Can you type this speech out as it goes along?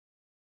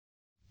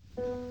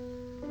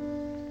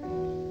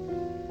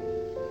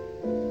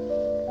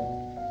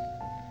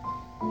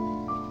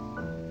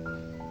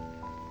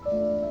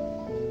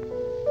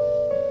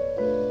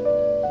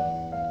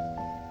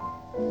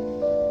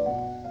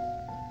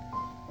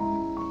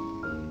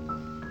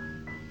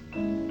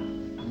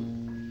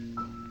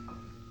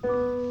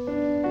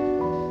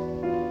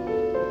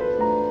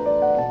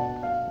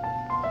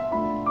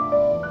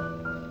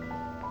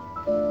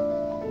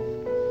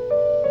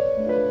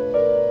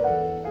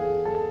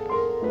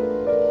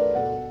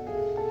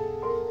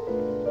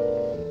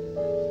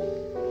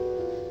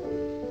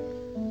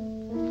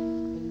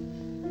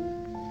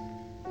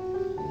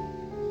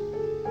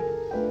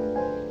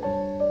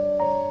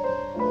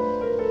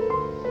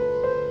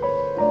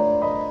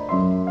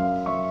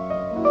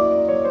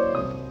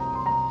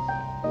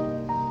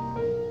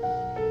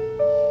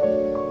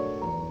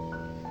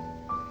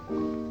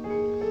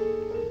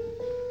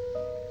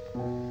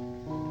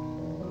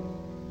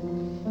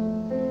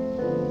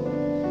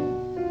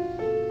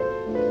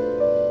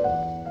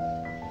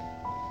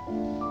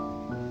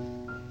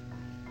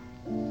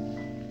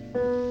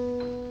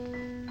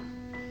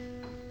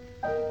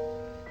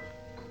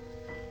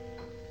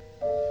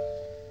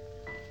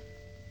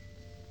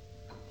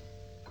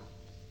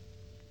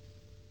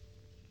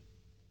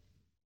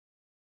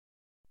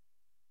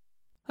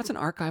That's an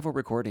archival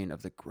recording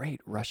of the great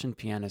Russian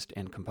pianist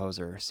and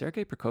composer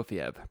Sergei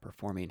Prokofiev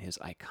performing his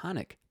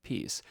iconic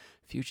piece,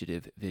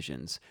 Fugitive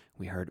Visions.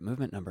 We heard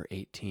movement number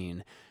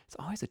 18. It's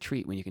always a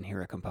treat when you can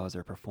hear a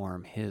composer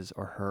perform his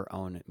or her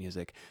own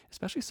music,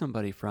 especially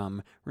somebody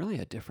from really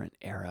a different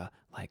era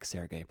like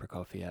Sergei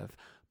Prokofiev.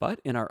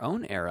 But in our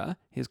own era,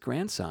 his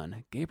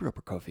grandson, Gabriel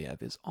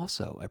Prokofiev, is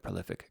also a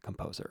prolific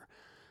composer.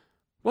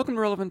 Welcome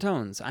to Relevant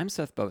Tones. I'm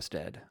Seth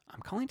Bosted.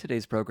 I'm calling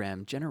today's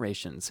program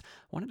Generations.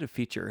 I wanted to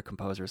feature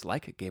composers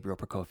like Gabriel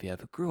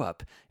Prokofiev who grew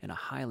up in a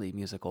highly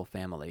musical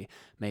family.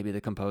 Maybe the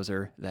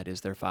composer that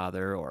is their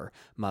father or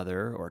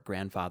mother or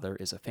grandfather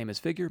is a famous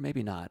figure,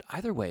 maybe not.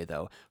 Either way,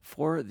 though,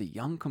 for the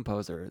young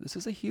composer, this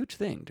is a huge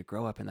thing to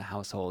grow up in the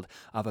household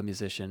of a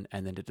musician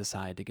and then to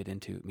decide to get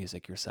into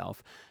music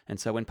yourself. And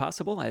so when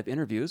possible, I have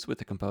interviews with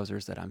the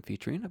composers that I'm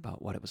featuring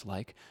about what it was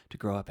like to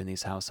grow up in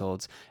these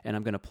households, and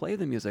I'm going to play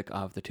the music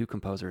of the two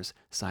composers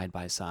side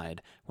by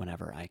side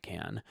whenever I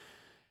can.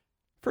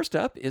 First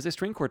up is a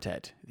string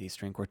quartet, the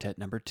String Quartet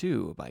number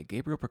 2 by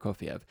Gabriel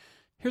Prokofiev.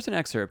 Here's an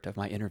excerpt of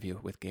my interview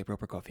with Gabriel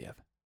Prokofiev.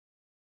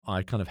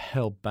 I kind of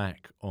held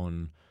back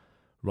on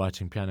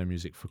writing piano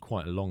music for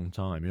quite a long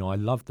time. I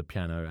loved the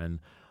piano and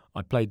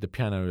I played the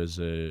piano as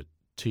a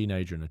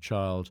teenager and a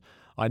child.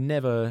 I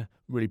never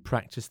really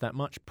practiced that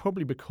much,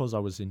 probably because I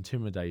was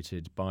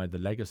intimidated by the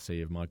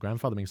legacy of my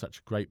grandfather being such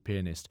a great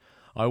pianist.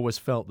 I always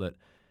felt that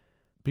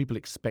people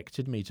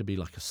expected me to be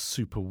like a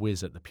super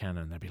whiz at the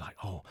piano, and they'd be like,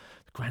 oh,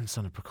 the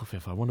grandson of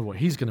Prokofiev, I wonder what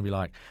he's going to be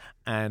like.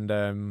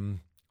 And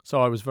so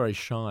I was very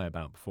shy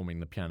about performing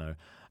the piano.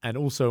 And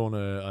also on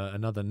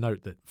another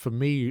note that for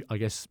me, I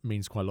guess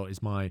means quite a lot,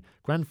 is my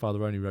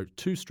grandfather only wrote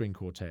 2 string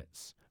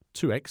quartets,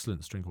 2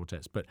 excellent string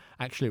quartets, but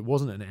actually it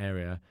wasn't an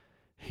area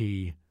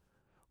he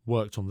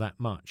worked on that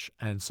much.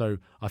 And so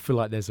I feel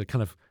like there's a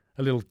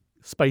little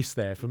space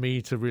there for me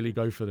to really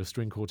go for the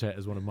string quartet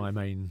as one of my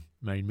main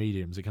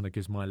mediums. It kind of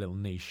gives my little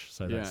niche,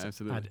 so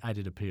that's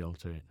added appeal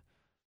to it.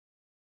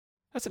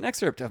 That's an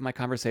excerpt of my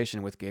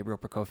conversation with Gabriel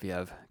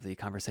Prokofiev, the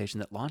conversation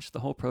that launched the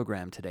whole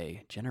program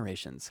today,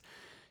 Generations.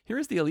 Here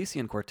is the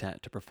Elysian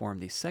Quartet to perform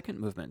the second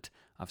movement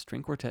of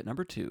String Quartet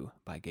number 2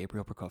 by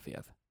Gabriel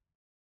Prokofiev.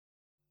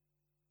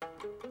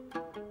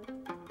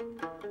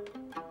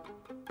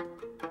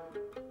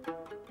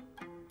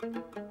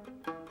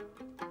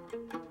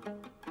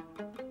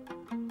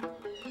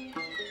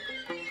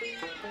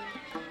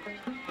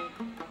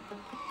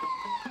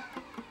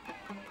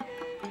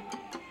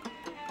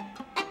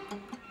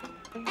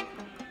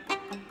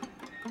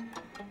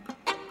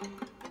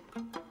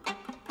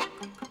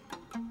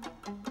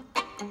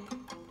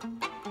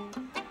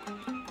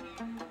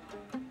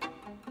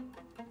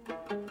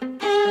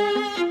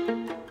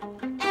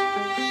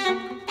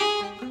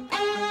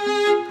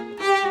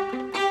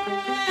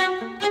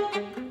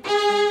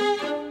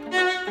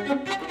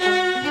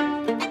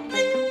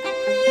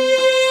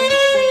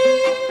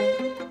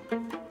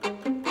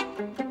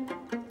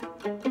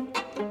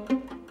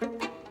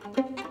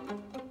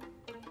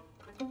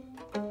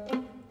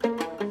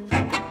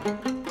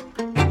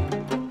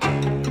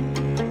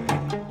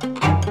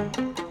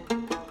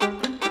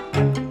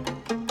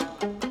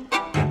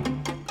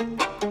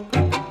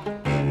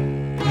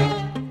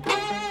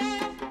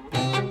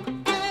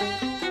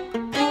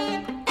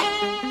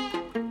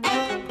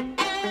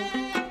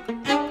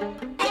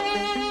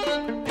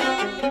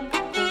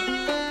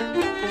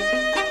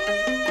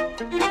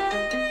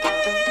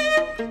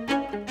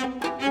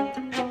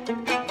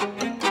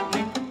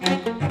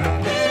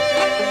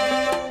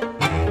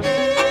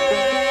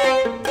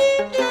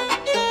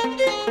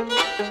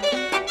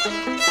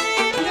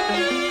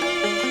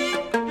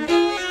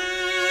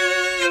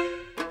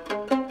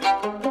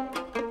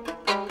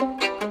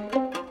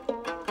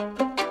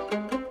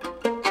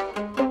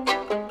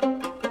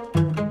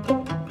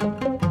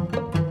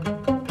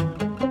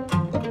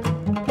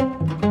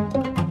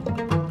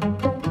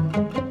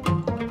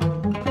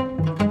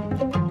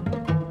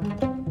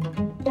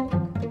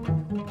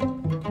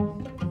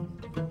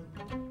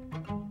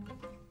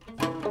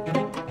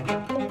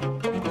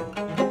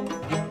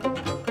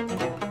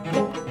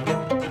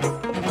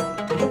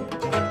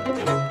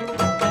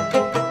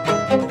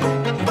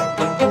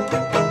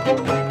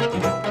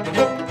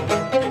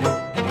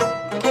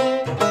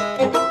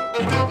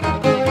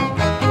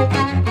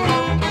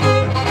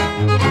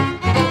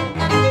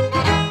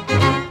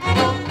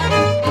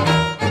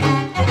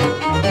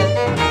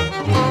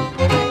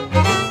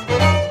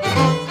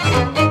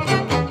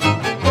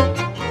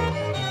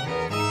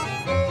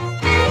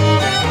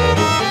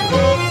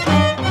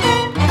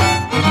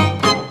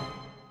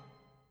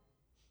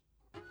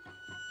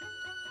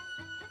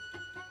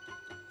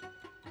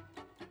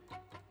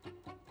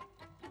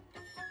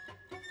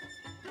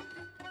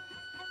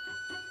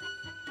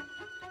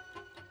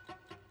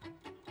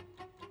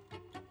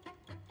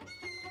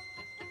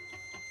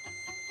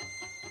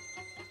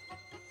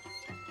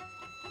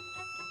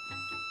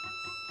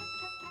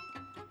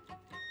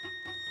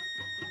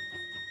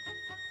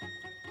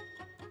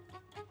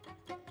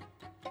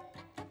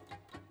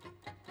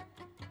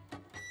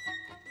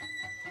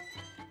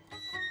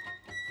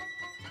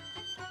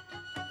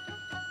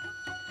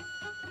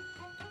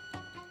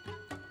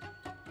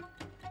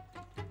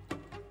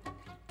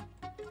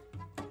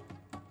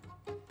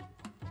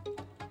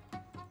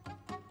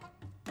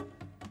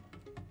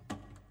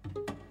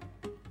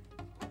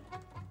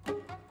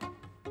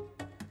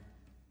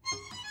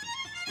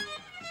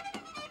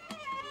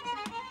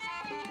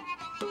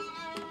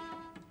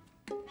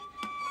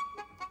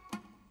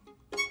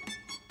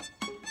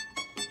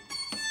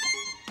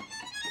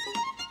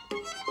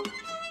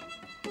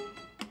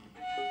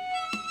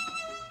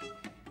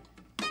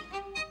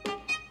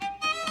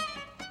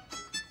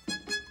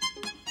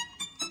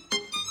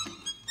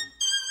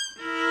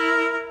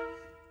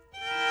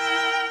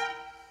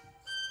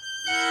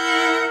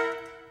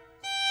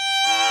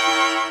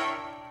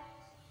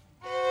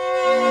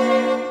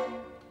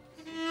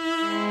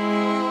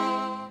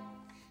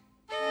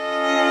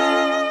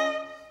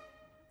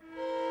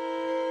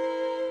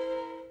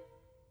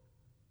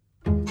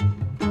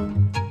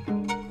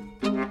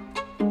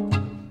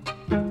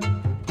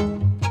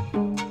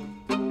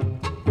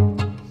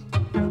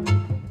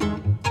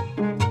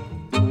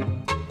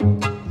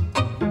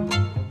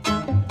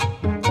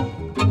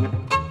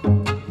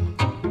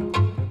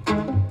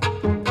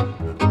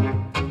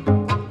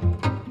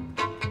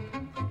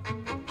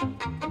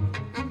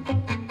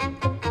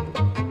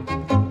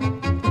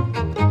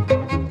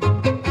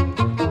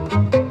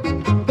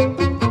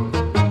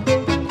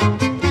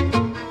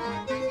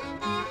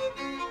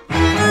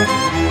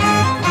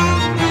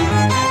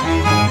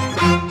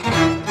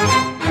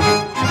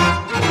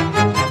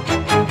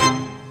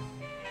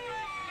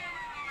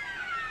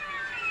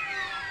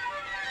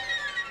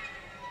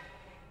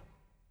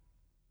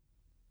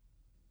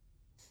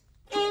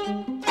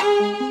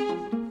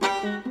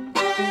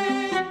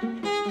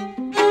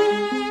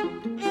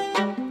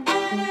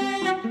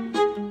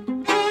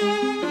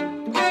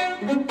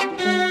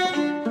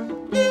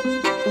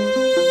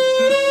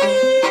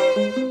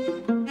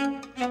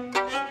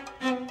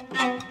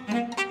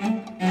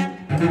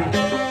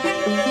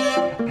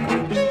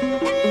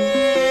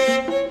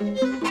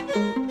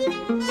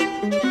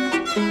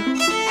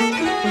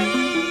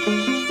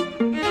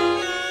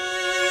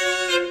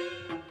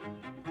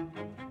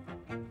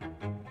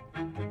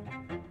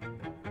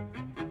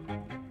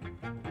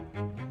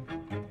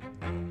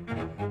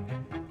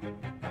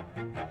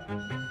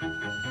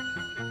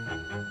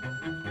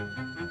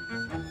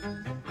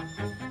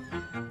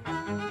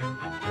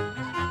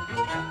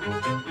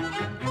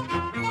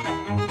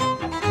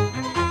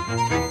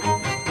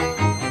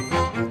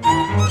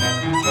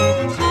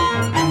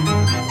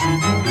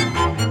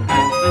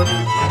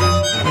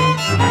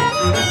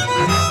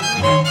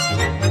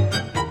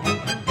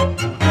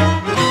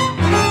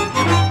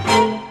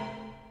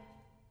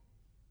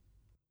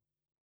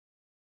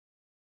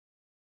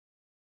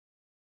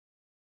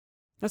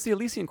 That's the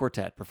Elysian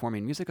Quartet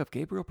performing music of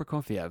Gabriel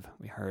Prokofiev.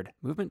 We heard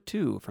Movement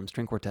 2 from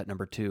String Quartet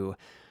number 2.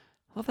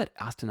 I love that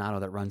ostinato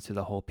that runs through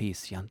the whole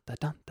piece. Yun, da,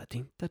 dun, da,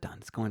 ding, da, dun.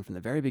 It's going from the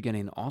very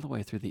beginning all the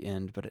way through the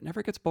end, but it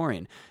never gets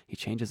boring. He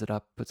changes it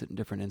up, puts it in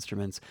different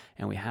instruments,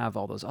 and we have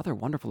all those other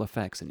wonderful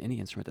effects in any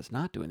instrument that's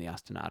not doing the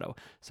ostinato,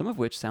 some of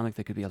which sound like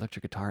they could be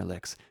electric guitar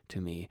licks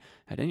to me.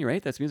 At any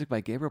rate, that's music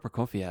by Gabriel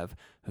Prokofiev,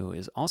 who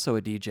is also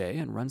a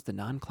DJ and runs the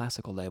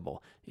non-classical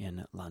label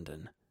in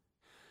London.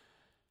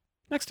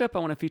 Next up, I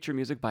want to feature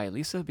music by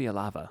Lisa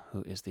Bialava,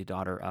 who is the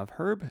daughter of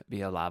Herb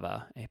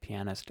Bialava, a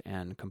pianist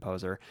and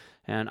composer.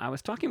 And I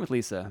was talking with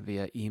Lisa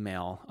via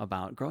email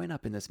about growing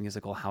up in this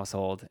musical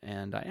household,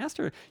 and I asked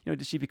her,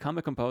 did she become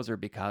a composer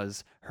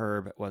because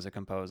Herb was a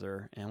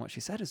composer? And what she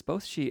said is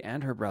both she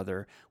and her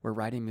brother were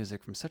writing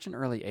music from such an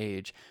early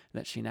age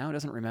that she now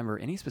doesn't remember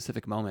any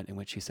specific moment in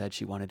which she said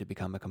she wanted to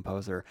become a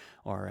composer,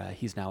 or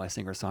he's now a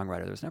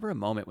singer-songwriter. There was never a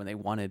moment when they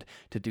wanted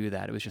to do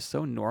that. It was just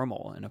so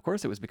normal. And of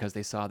course, it was because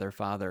they saw their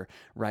father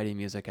writing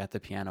music at the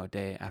piano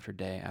day after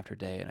day after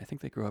day. And I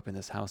think they grew up in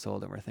this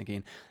household and were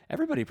thinking,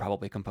 everybody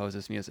probably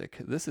composes music.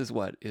 This is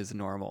what is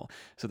normal.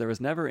 So there was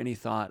never any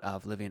thought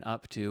of living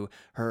up to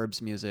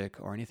Herb's music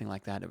or anything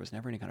like that. There was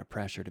never any kind of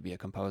pressure to be a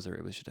composer.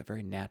 It was just a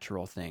very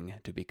natural thing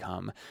to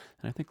become.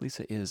 And I think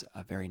Lisa is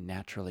a very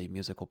naturally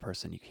musical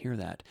person. You hear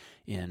that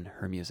in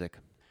her music.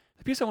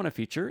 The piece I want to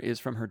feature is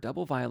from her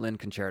double violin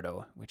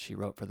concerto, which she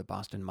wrote for the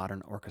Boston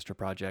Modern Orchestra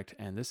Project,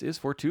 and this is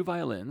for two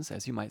violins,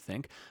 as you might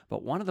think,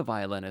 but one of the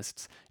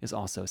violinists is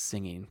also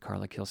singing.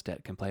 Carla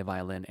Kihlstedt can play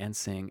violin and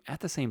sing at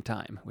the same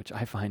time, which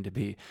I find to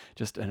be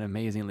just an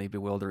amazingly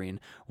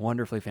bewildering,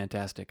 wonderfully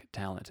fantastic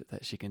talent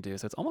that she can do.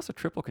 So it's almost a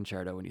triple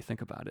concerto when you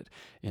think about it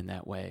in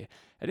that way.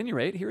 At any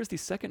rate, here is the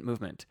second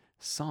movement,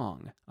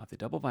 Song, of the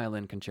double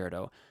violin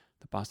concerto,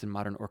 the Boston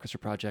Modern Orchestra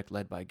Project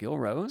led by Gil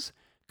Rose,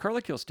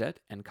 Carla Kihlstedt,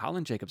 and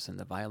Colin Jacobson,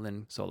 the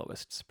violin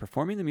soloists,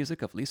 performing the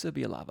music of Lisa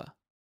Bialava.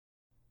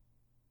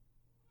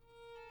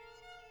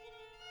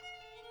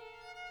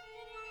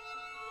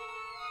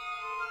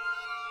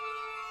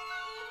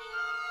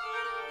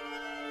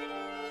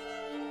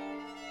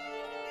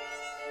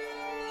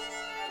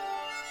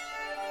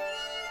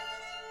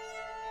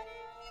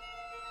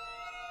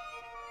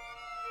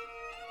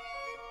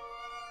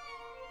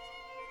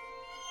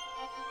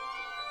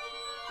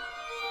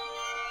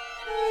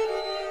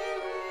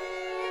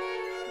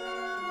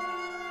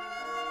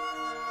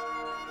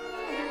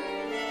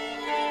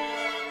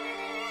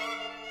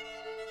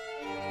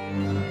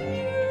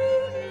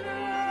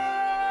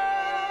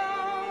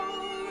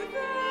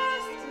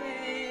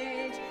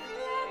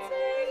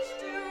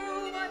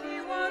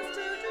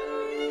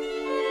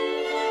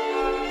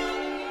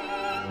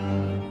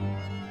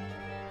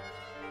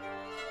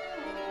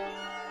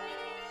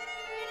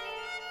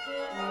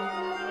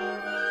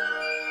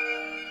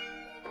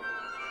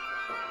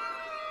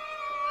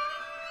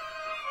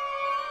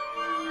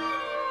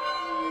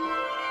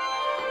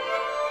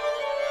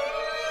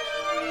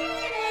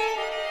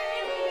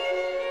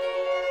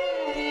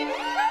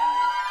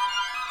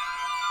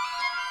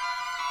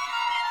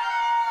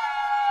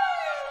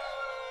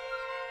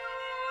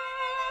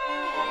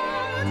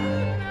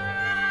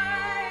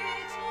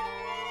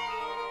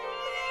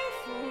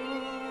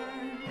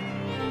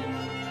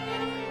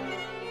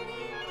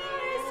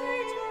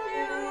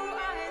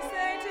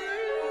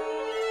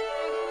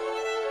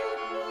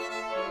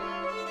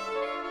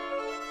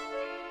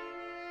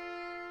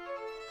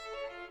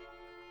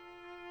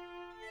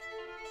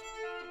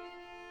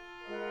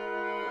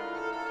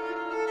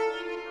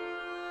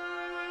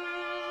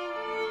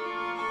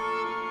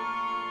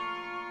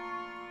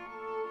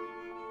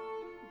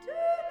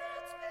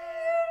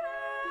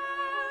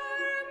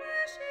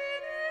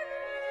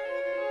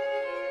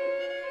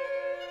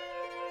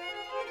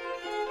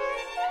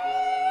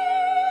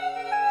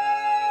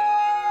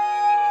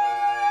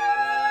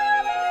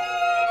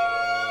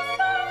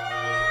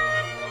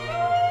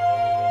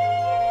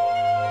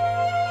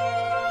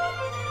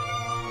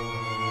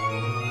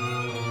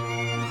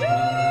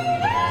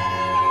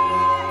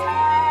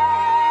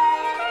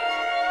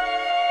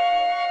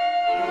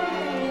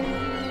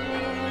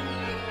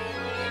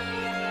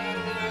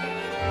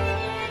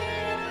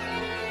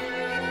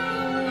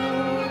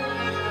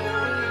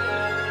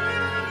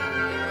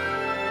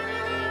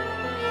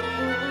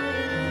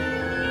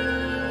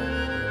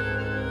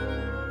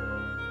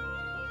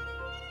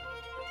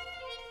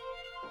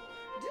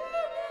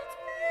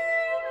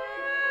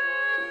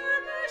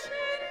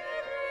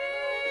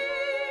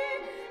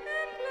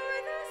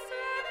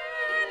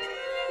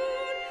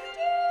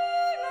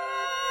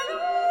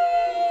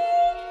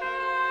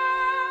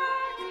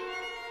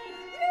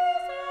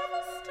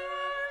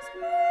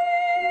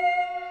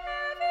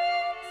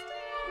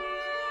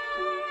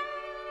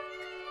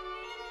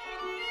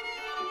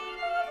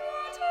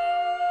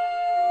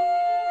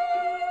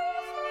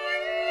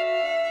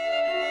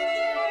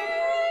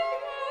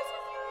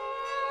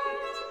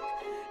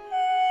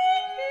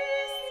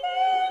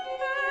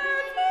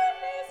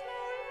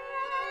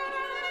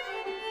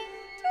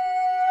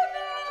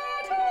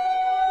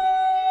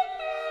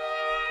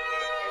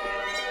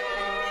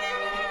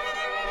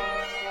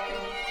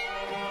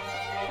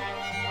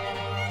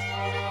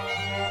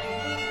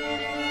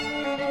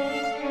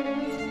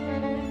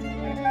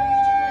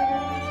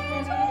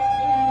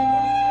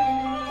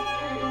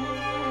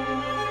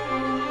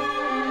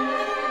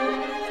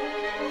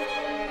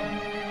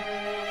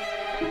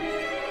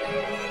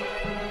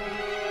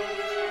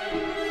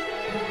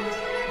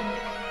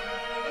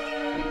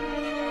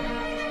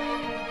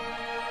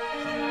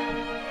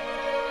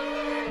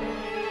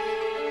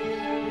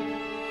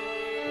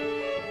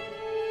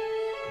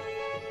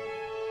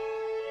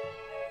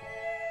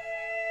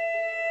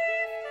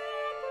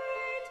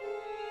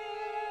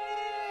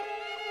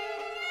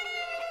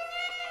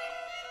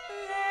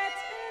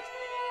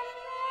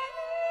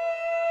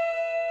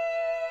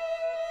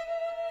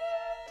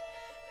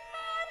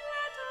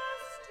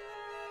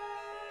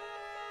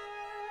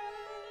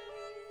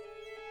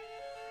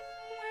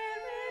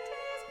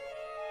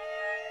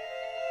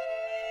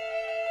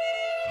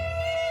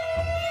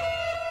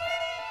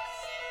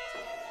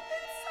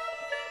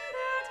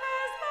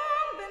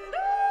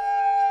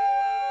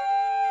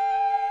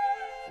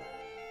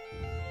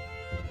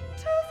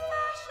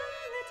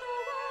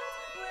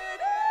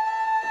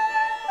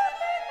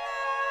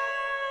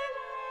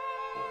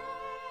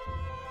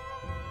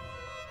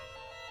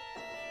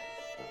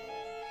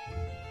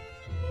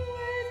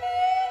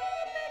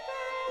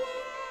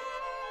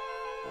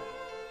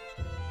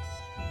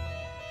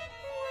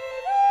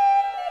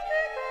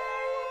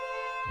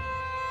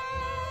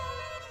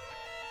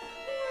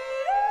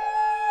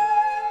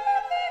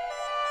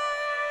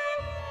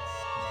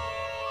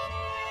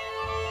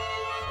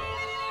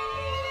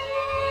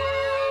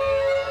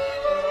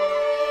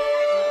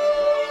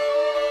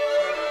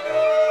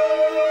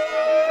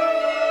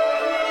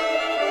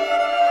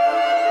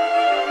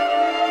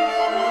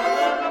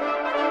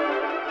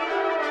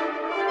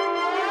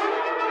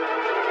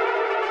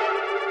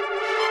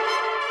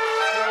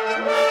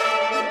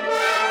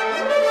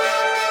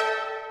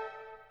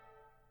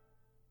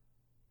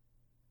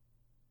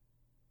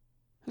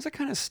 There's a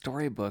kind of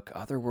storybook,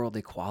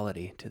 otherworldly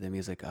quality to the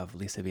music of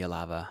Lisa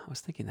Bialava. I was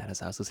thinking that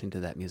as I was listening to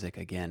that music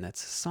again. That's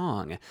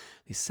Song,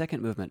 the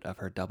second movement of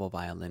her double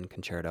violin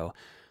concerto.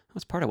 That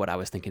was part of what I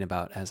was thinking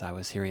about as I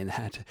was hearing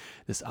that,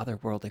 this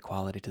otherworldly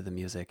quality to the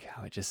music,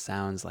 how it just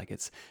sounds like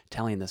it's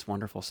telling this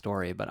wonderful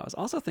story. But I was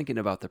also thinking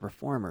about the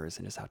performers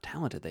and just how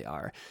talented they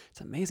are. It's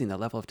amazing the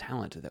level of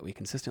talent that we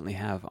consistently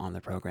have on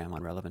the program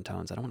on Relevant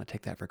Tones. I don't want to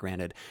take that for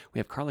granted. We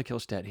have Carla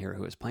Kihlstedt here,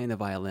 who is playing the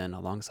violin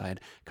alongside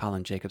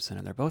Colin Jacobson,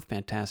 and they're both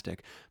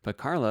fantastic. But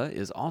Carla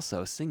is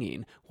also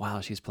singing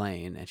while she's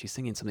playing, and she's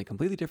singing something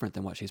completely different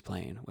than what she's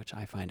playing, which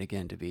I find,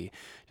 again, to be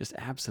just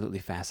absolutely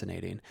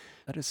fascinating.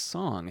 That is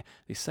Song,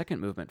 the second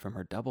movement from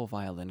her double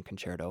violin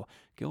concerto,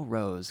 Gil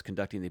Rose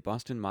conducting the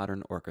Boston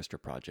Modern Orchestra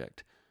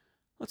project.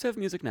 Let's have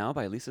music now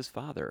by Lisa's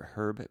father,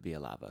 Herb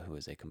Bialava, who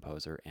is a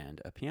composer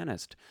and a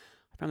pianist.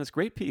 I found this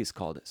great piece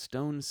called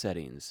Stone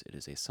Settings. It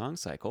is a song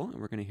cycle, and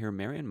we're going to hear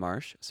Marion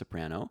Marsh,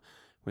 soprano,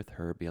 with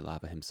Herb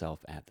Bialava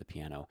himself at the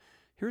piano.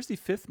 Here's the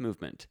fifth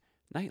movement,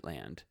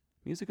 Nightland,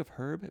 music of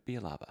Herb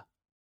Bialava.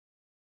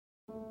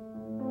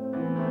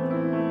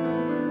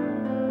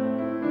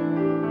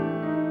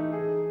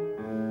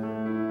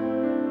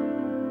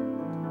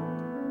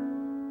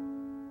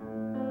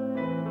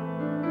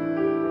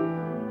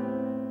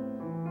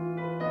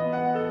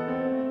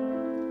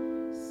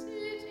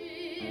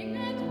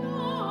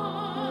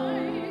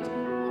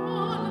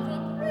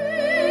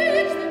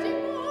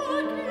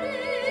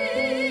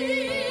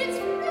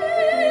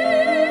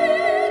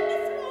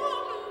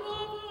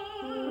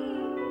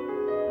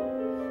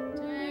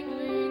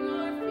 Dangling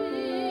our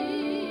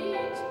feet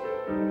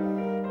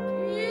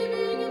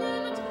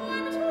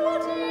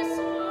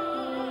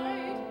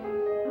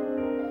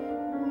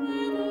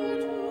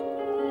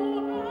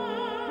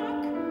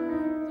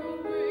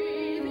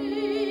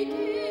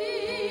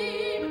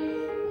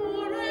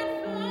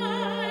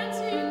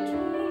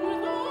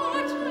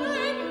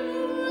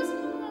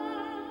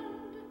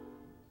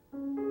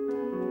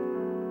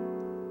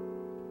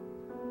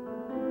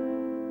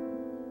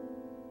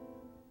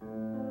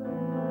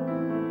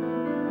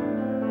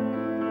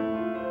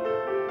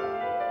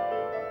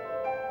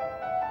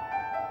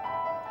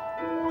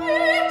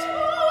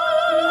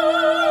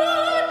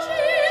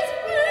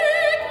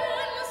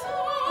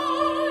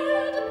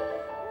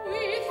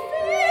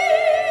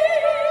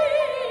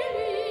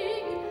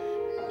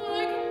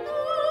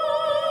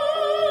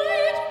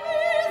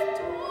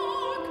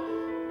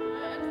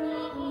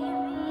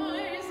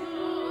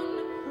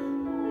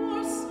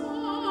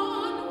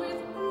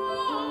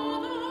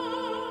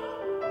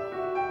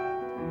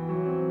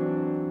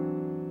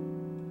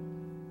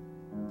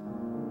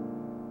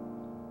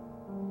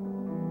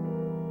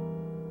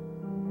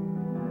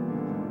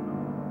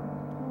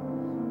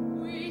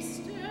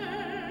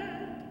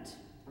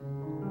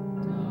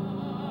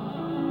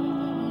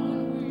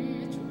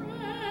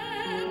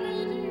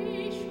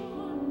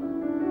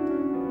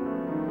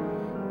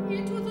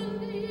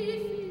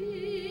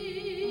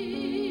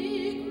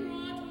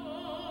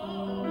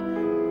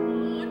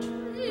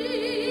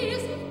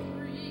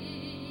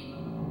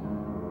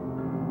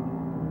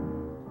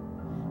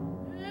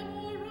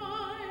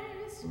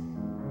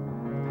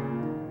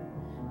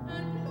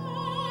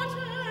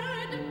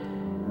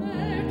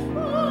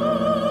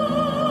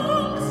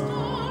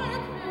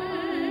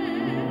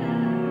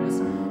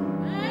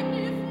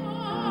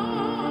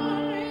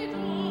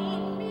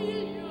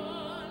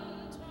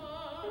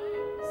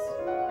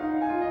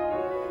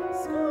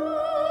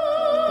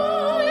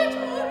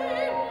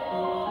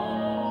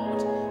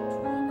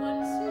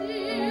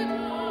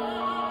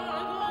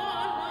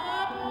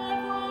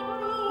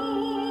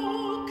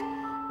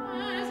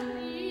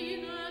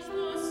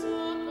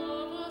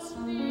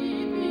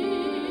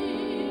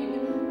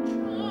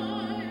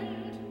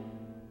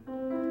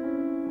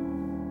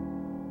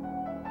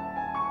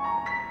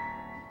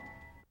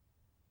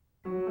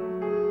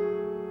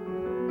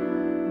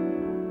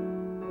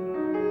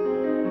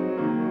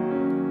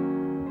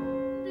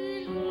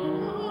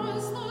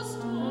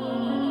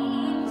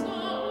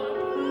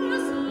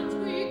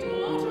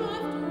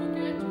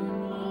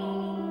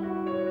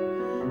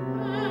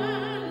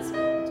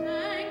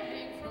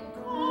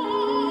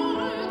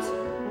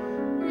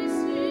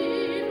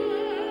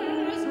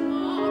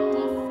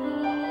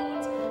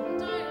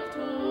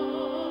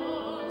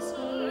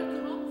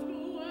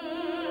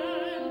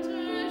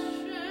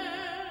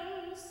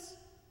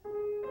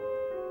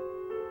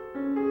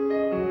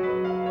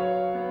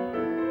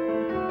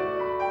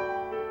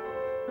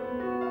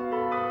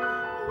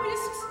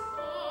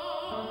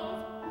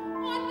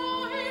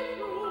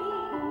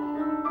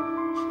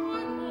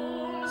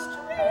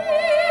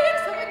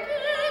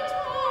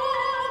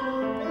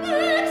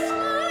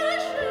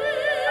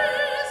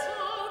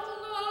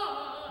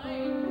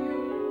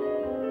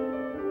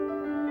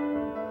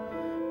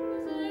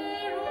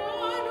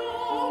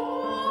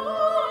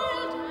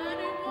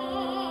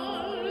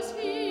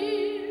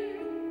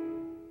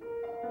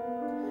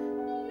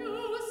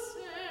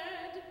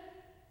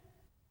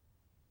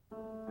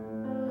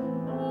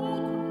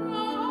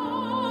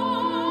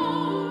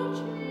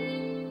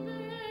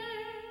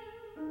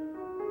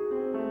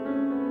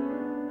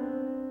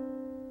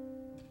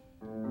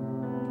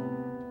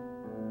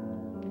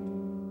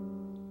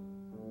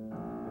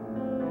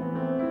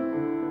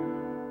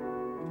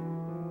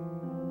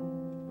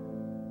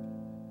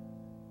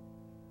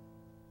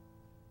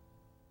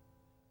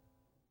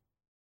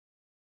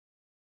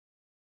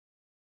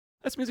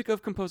That's music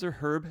of composer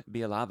Herb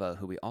Bialava,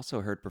 who we also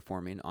heard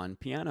performing on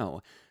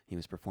piano. He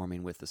was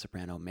performing with the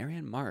soprano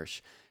Marian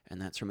Marsh, and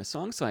that's from a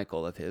song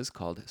cycle of his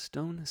called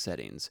Stone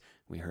Settings.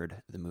 We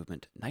heard the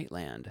movement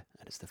Nightland.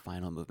 That is the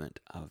final movement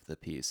of the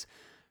piece.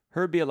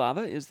 Herb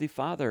Bialava is the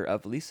father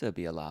of Lisa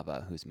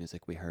Bialava, whose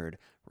music we heard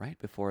right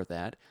before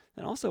that,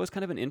 and also is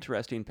kind of an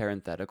interesting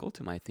parenthetical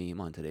to my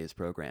theme on today's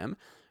program.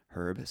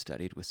 Herb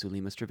studied with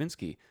Sulima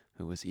Stravinsky,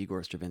 who was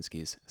Igor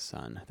Stravinsky's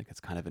son. I think it's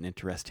kind of an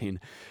interesting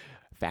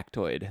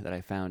factoid that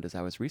I found as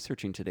I was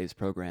researching today's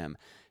program.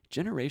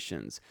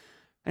 Generations.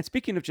 And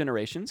speaking of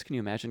generations, can you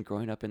imagine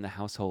growing up in the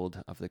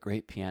household of the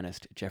great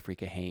pianist Jeffrey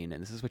Kahane?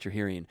 And this is what you're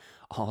hearing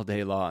all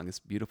day long, this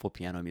beautiful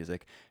piano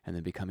music, and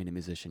then becoming a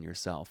musician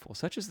yourself. Well,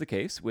 such is the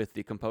case with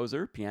the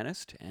composer,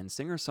 pianist, and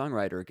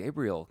singer-songwriter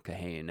Gabriel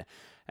Kahane.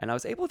 And I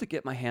was able to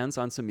get my hands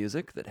on some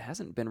music that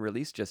hasn't been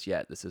released just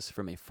yet. This is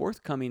from a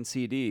forthcoming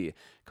CD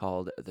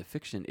called The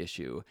Fiction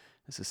Issue.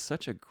 This is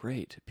such a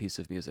great piece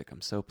of music.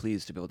 I'm so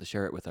pleased to be able to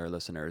share it with our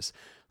listeners.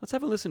 Let's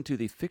have a listen to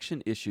The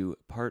Fiction Issue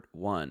Part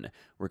 1.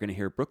 We're going to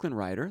hear Brooklyn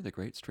Ryder, the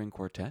great string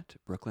quartet,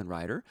 Brooklyn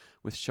Ryder,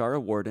 with Shara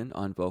Warden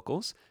on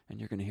vocals, and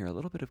you're going to hear a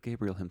little bit of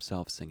Gabriel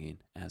himself singing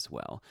as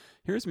well.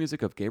 Here's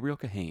music of Gabriel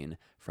Kahane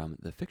from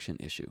The Fiction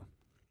Issue.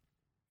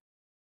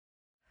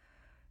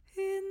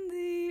 In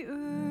the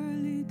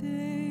early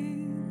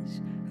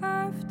days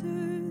after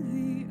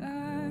the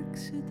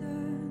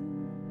accident,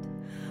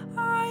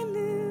 I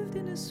lived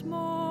in a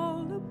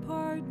small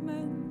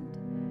apartment,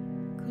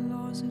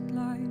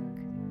 closet-like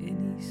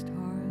in East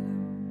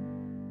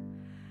Harlem.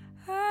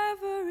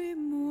 Every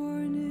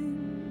morning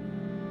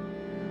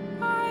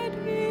I'd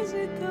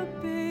visit the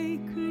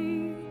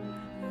bakery,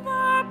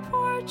 the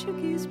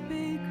Portuguese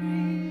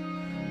bakery,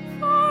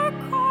 for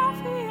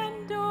coffee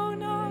and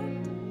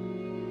donut.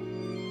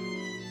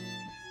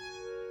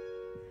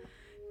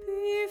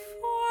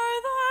 Before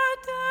the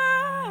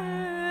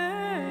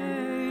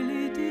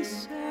daily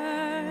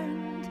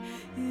descent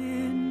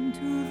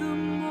into the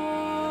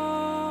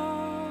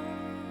maw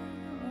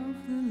of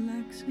the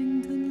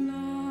Lexington line.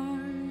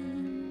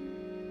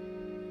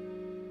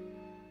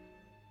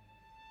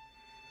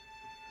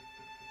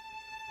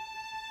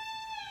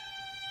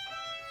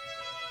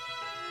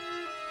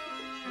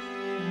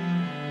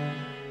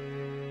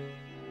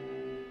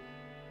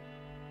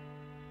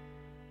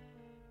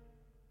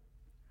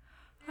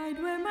 I'd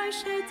wear my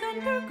shades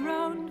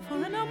underground for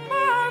a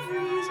number of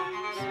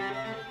reasons.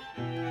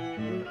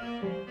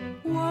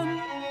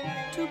 One,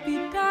 to be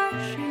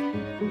dashing.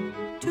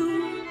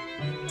 Two,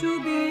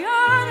 to be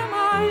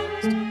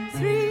itemized.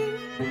 Three,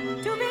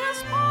 to be a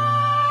spy.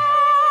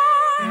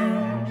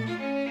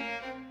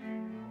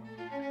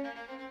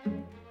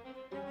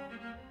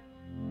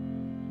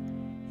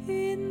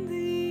 In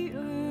the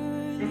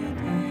early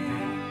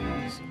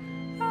days,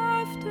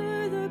 after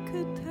the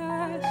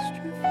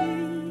catastrophe,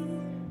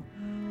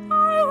 I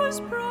was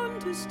prone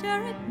to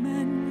stare at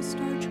men with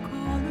starch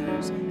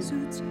collars,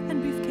 suits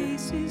and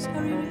briefcases,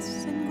 hairy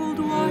wrists and gold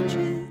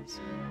watches.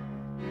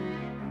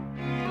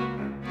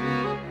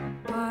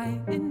 I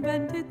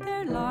invented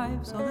their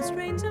lives, all the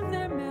strains of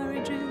their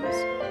marriages.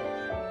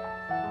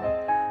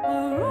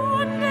 A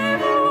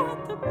rendezvous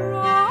at the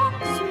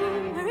Bronx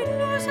Zoo, where he'd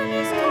loosen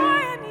his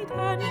tie and he'd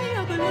hand me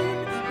a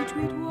balloon, which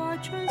we'd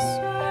watch us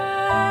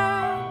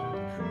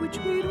send, which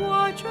we'd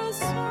watch us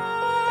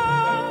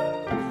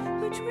send,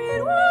 which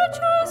we'd watch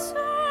us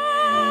send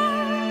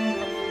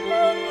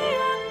in the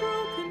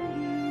unbroken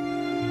blue.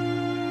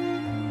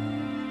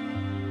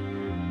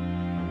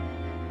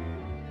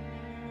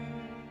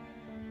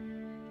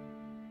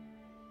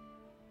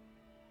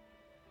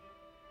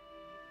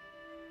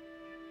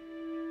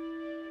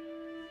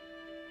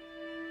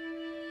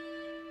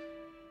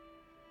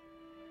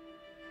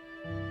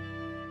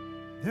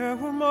 There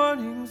were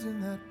mornings in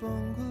that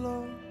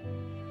bungalow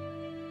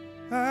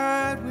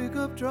I'd wake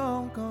up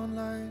drunk on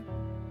light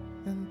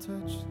and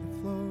touch the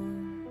floor.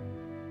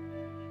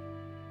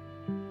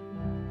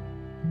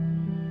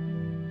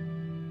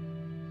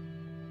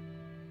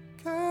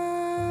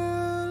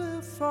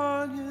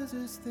 California's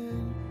is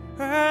thin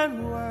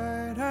and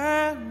white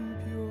and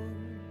pure.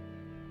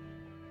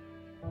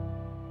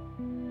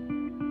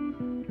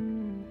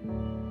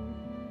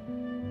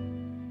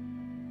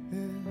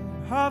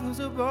 It hovers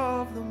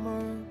above the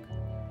murk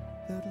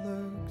that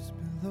lurks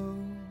below.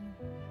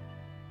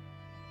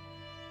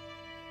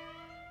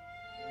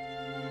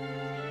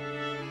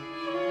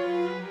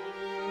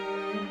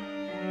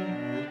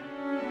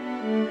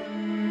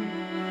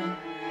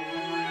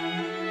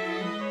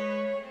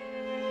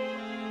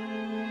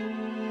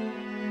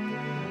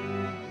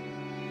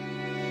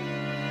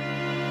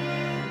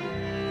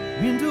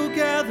 Window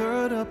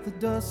gathered up the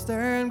dust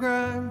and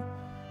grime,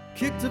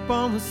 kicked up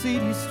on the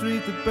seedy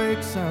street that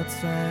bakes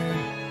outside.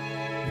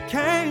 You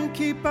can't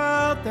keep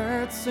out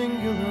that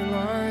singular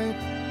light.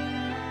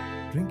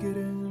 Drink it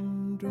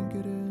in, drink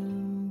it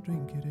in,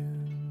 drink it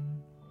in.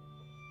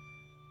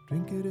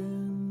 Drink it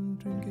in,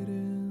 drink it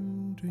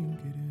in, drink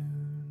it in.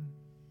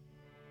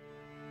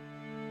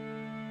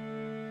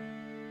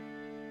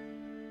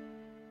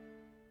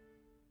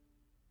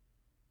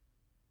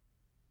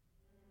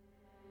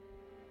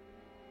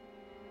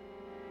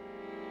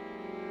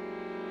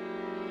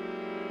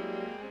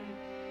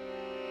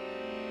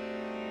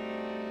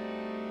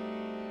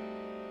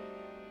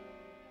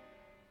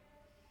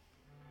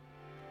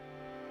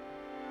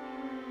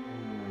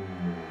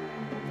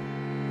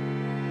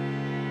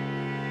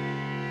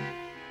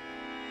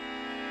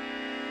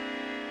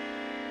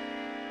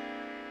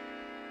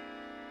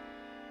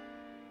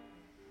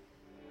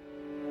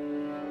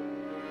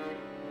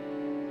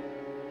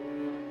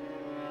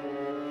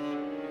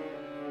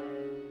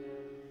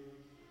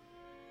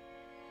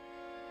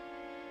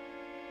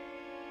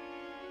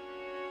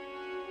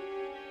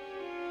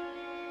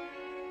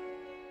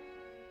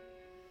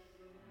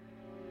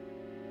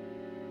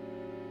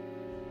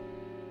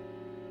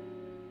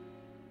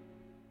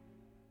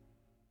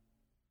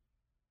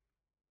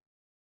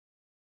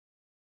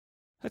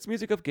 That's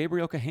music of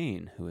Gabriel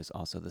Kahane, who is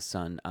also the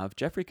son of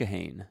Jeffrey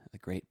Kahane, the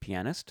great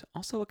pianist,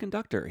 also a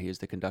conductor. He is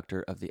the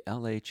conductor of the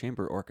LA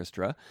Chamber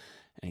Orchestra,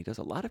 and he does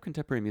a lot of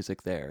contemporary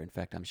music there. In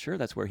fact, I'm sure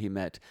that's where he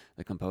met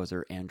the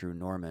composer Andrew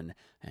Norman.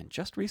 And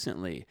just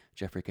recently,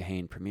 Jeffrey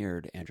Kahane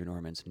premiered Andrew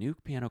Norman's new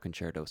piano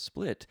concerto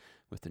Split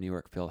with the New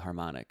York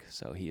Philharmonic.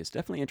 So he is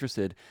definitely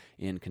interested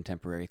in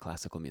contemporary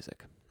classical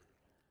music.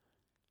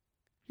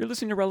 You're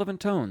listening to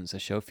Relevant Tones, a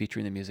show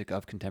featuring the music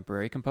of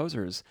contemporary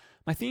composers.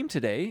 My theme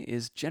today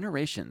is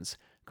generations,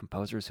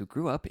 composers who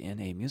grew up in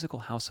a musical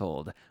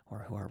household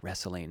or who are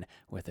wrestling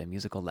with a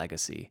musical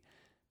legacy.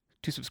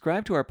 To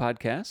subscribe to our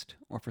podcast,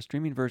 or for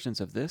streaming versions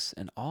of this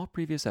and all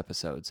previous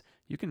episodes,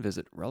 you can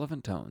visit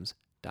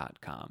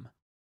relevanttones.com.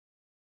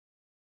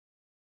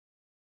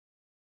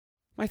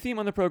 My theme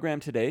on the program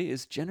today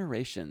is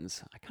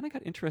generations. I kind of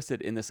got interested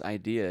in this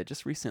idea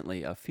just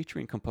recently of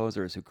featuring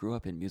composers who grew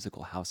up in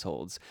musical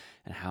households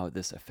and how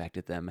this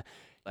affected them.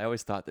 I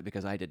always thought that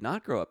because I did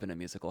not grow up in a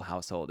musical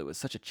household, it was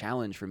such a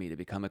challenge for me to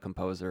become a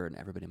composer, and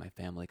everybody in my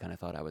family kind of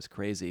thought I was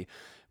crazy.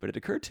 But it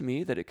occurred to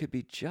me that it could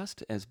be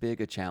just as big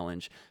a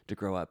challenge to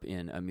grow up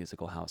in a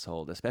musical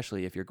household,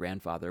 especially if your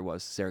grandfather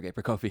was Sergei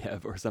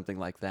Prokofiev or something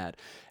like that.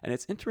 And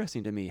it's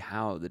interesting to me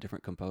how the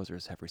different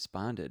composers have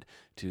responded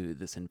to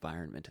this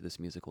environment, to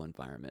this musical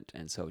environment.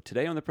 And so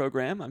today on the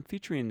program, I'm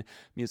featuring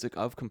music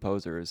of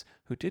composers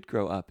who did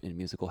grow up in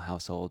musical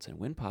households, and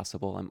when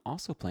possible, I'm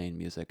also playing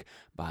music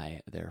by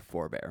their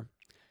forebear.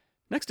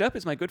 Next up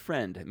is my good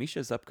friend, Misha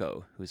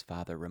Zupko, whose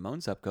father, Ramon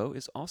Zupko,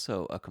 is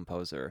also a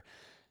composer.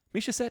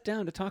 Misha sat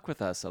down to talk with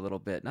us a little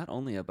bit, not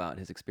only about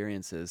his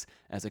experiences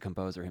as a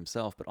composer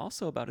himself, but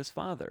also about his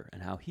father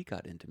and how he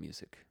got into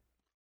music.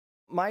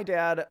 My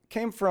dad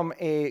came from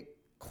a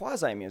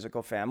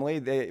quasi-musical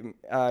family.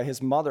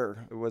 His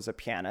mother was a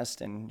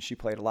pianist, and she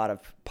played a lot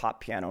of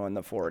pop piano in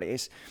the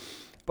 40s.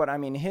 But I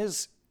mean,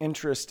 his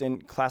interest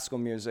in classical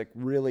music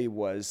really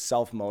was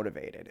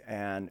self-motivated,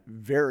 and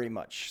very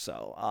much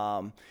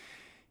so.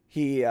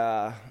 He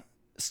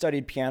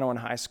studied piano in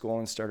high school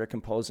and started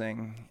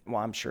composing.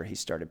 Well, I'm sure he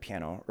started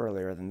piano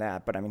earlier than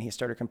that, but I mean, he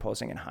started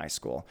composing in high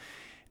school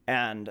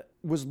and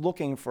was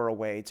looking for a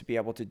way to be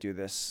able to do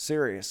this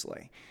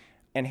seriously,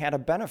 and had a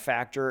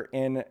benefactor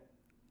in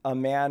a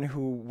man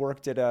who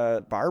worked at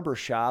a barber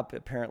shop.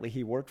 Apparently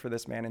he worked for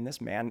this man, and this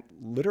man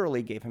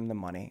literally gave him the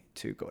money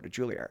to go to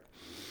Juilliard.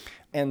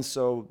 And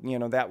so,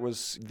 that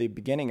was the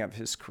beginning of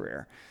his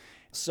career.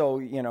 So,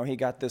 he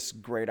got this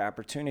great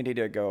opportunity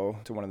to go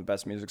to one of the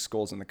best music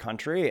schools in the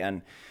country,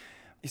 and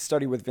he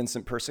studied with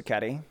Vincent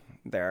Persichetti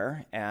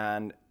there.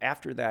 And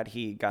after that,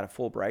 he got a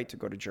Fulbright to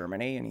go to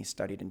Germany, and he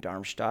studied in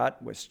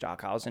Darmstadt with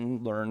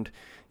Stockhausen, learned,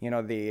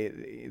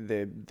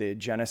 the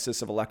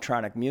genesis of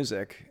electronic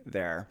music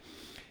there,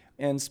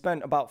 and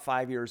spent about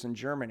 5 years in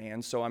Germany.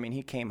 And so, I mean,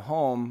 he came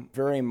home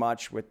very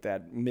much with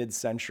that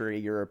mid-century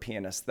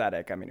European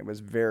aesthetic. I mean, it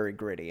was very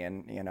gritty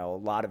and, a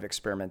lot of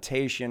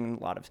experimentation,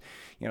 a lot of,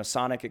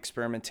 sonic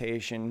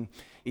experimentation,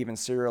 even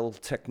serial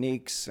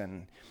techniques,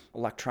 and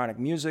electronic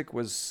music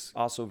was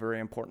also very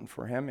important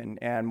for him.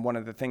 And one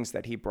of the things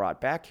that he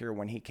brought back here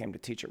when he came to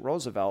teach at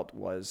Roosevelt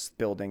was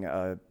building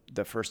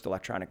the first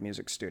electronic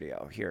music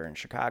studio here in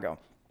Chicago,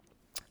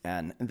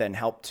 and then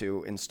helped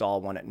to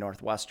install one at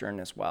Northwestern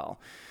as well.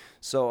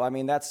 So, I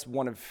mean, that's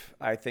one of,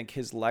 I think,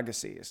 his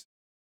legacies.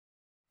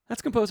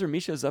 That's composer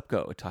Misha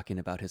Zupko talking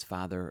about his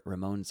father,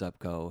 Ramon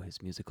Zupko,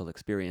 his musical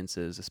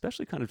experiences,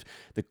 especially kind of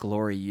the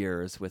glory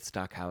years with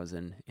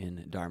Stockhausen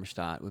in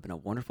Darmstadt. It would have been a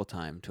wonderful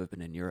time to have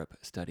been in Europe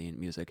studying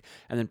music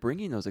and then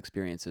bringing those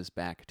experiences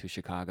back to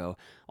Chicago.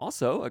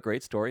 Also, a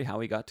great story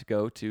how he got to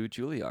go to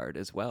Juilliard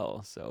as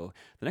well. So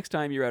the next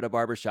time you're at a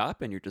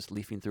barbershop and you're just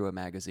leafing through a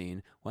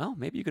magazine, well,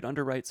 maybe you could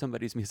underwrite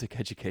somebody's music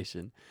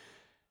education.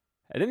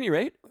 At any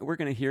rate, we're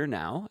going to hear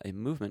now a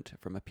movement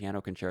from a piano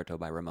concerto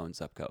by Ramon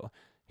Zupko.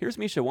 Here's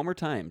Misha one more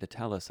time to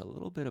tell us a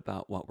little bit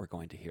about what we're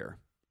going to hear.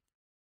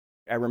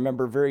 I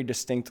remember very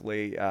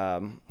distinctly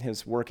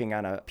his working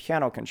on a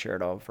piano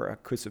concerto for a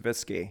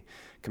Koussevitzky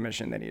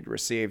commission that he'd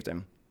received.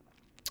 And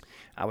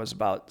I was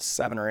about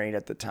 7 or 8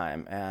 at the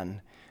time,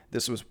 and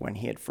this was when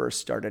he had first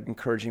started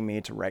encouraging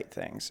me to write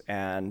things.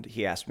 And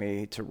he asked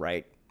me to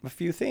write a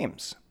few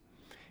themes.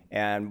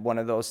 And one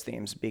of those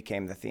themes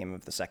became the theme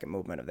of the second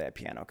movement of that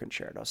piano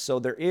concerto. So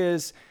there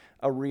is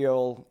a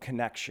real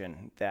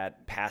connection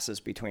that passes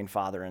between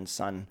father and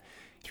son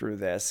through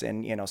this.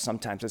 And,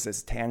 sometimes it's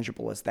as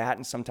tangible as that,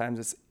 and sometimes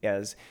it's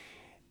as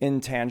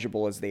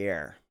intangible as the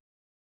air.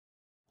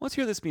 Let's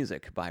hear this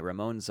music by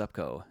Ramon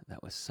Zupko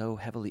that was so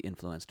heavily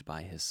influenced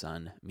by his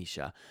son,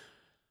 Misha.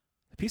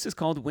 The piece is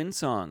called Wind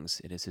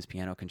Songs. It is his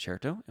piano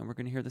concerto, and we're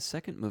going to hear the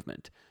second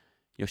movement.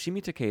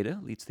 Yoshimi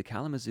Takeda leads the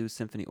Kalamazoo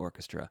Symphony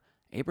Orchestra.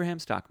 Abraham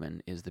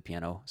Stockman is the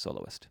piano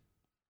soloist.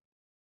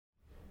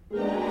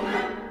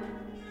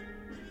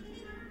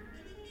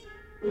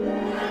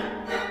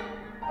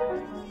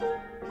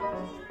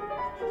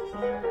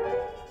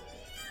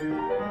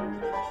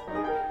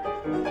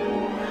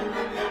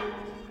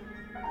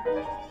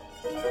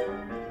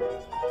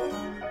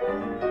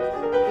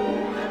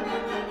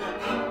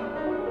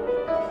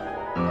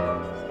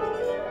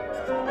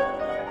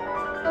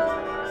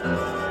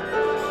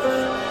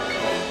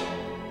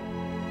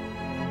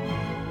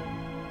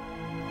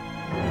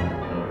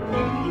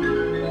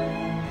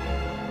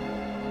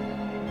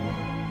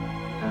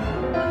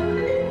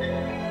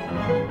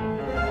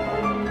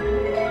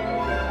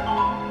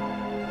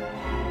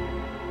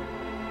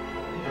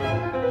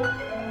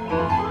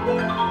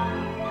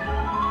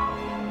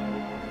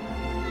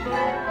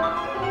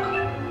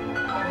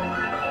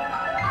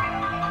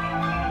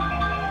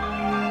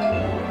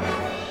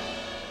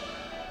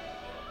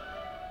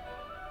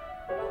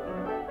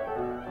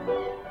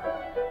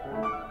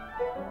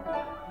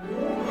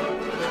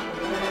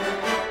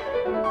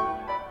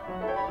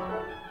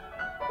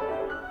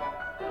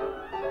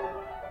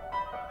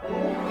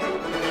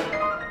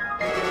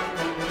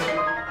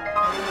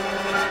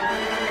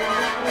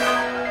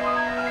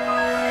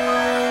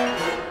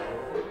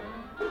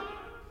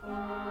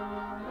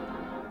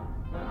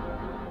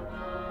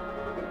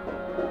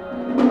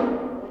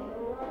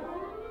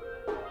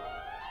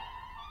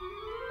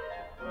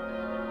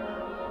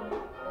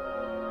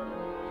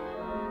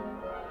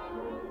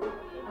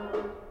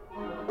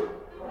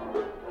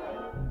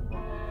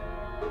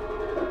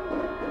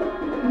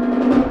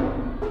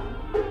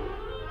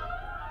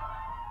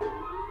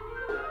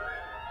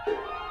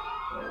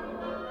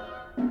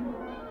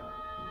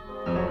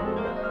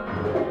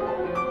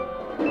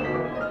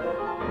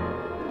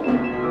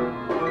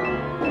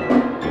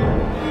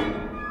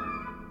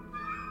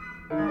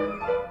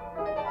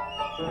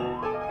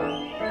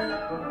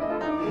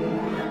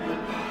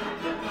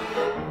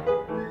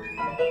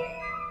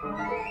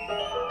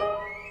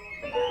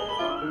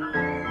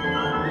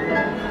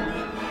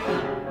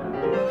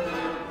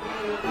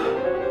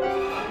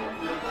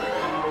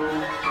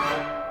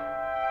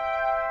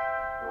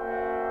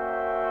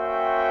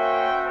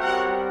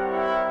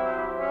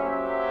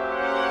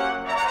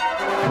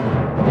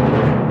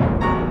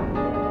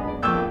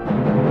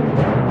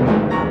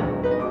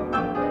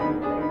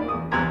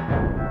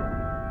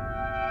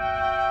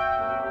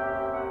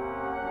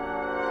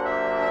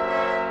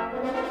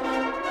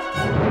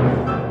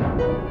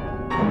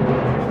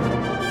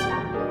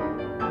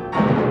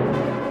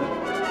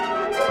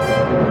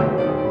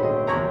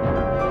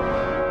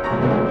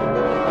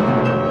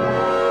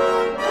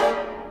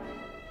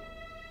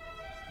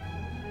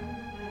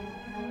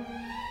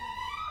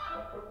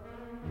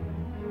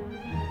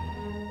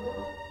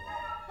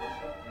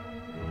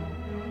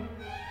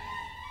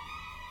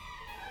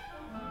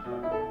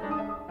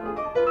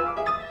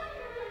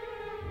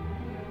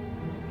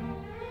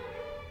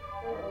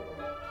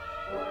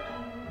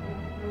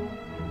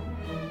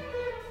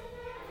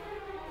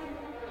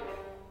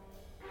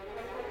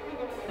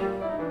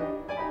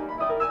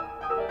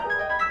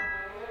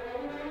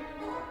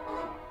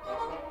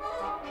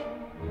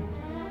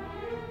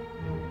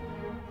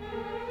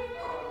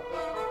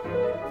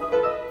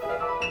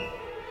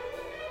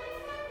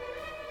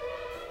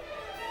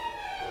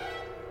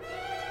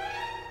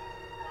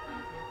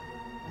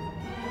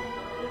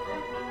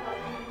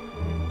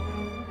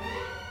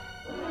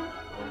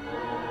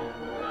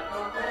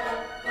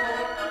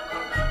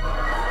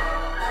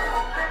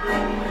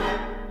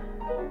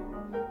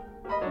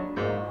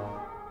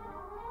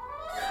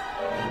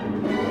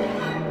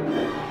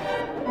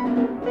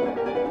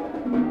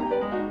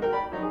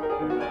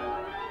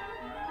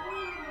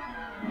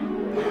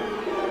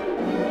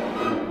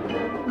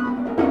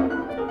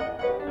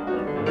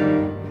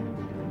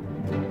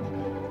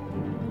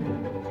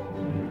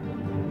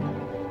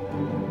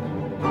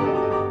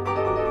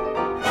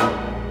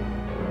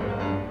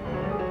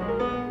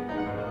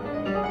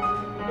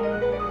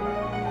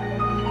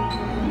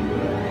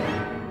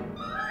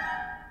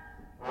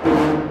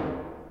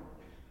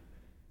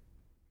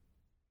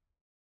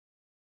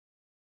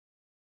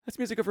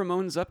 music of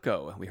Ramon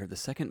Zupko. We heard the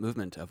second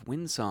movement of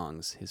Wind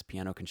Songs, his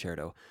piano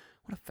concerto.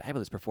 What a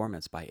fabulous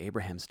performance by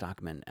Abraham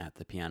Stockman at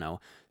the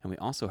piano. And we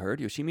also heard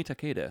Yoshimi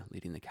Takeda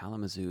leading the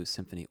Kalamazoo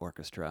Symphony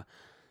Orchestra.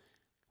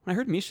 When I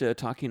heard Misha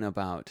talking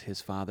about his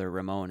father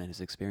Ramon and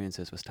his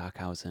experiences with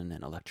Stockhausen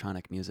and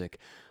electronic music,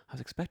 I was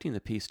expecting the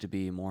piece to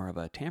be more of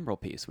a timbral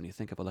piece. When you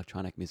think of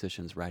electronic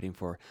musicians writing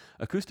for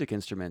acoustic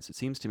instruments, it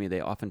seems to me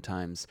they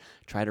oftentimes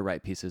try to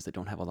write pieces that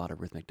don't have a lot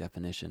of rhythmic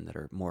definition, that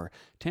are more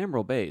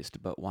timbral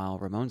based. But while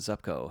Ramon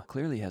Zupko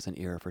clearly has an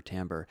ear for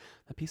timbre,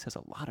 the piece has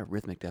a lot of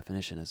rhythmic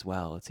definition as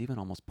well. It's even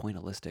almost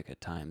pointillistic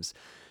at times.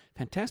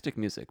 Fantastic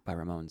music by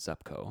Ramon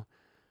Zupko.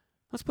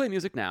 Let's play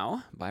music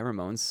now by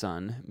Ramon's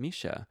son,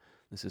 Misha.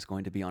 This is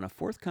going to be on a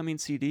forthcoming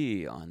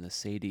CD on the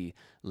Sadie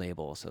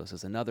label. So this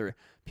is another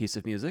piece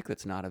of music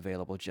that's not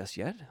available just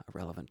yet, a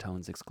Relevant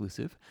Tones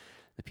exclusive.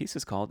 The piece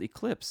is called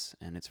Eclipse,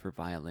 and it's for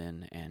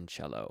violin and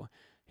cello.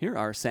 Here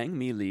are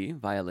Sang-Mi Lee,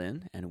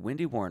 violin, and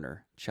Wendy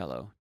Warner,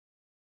 cello.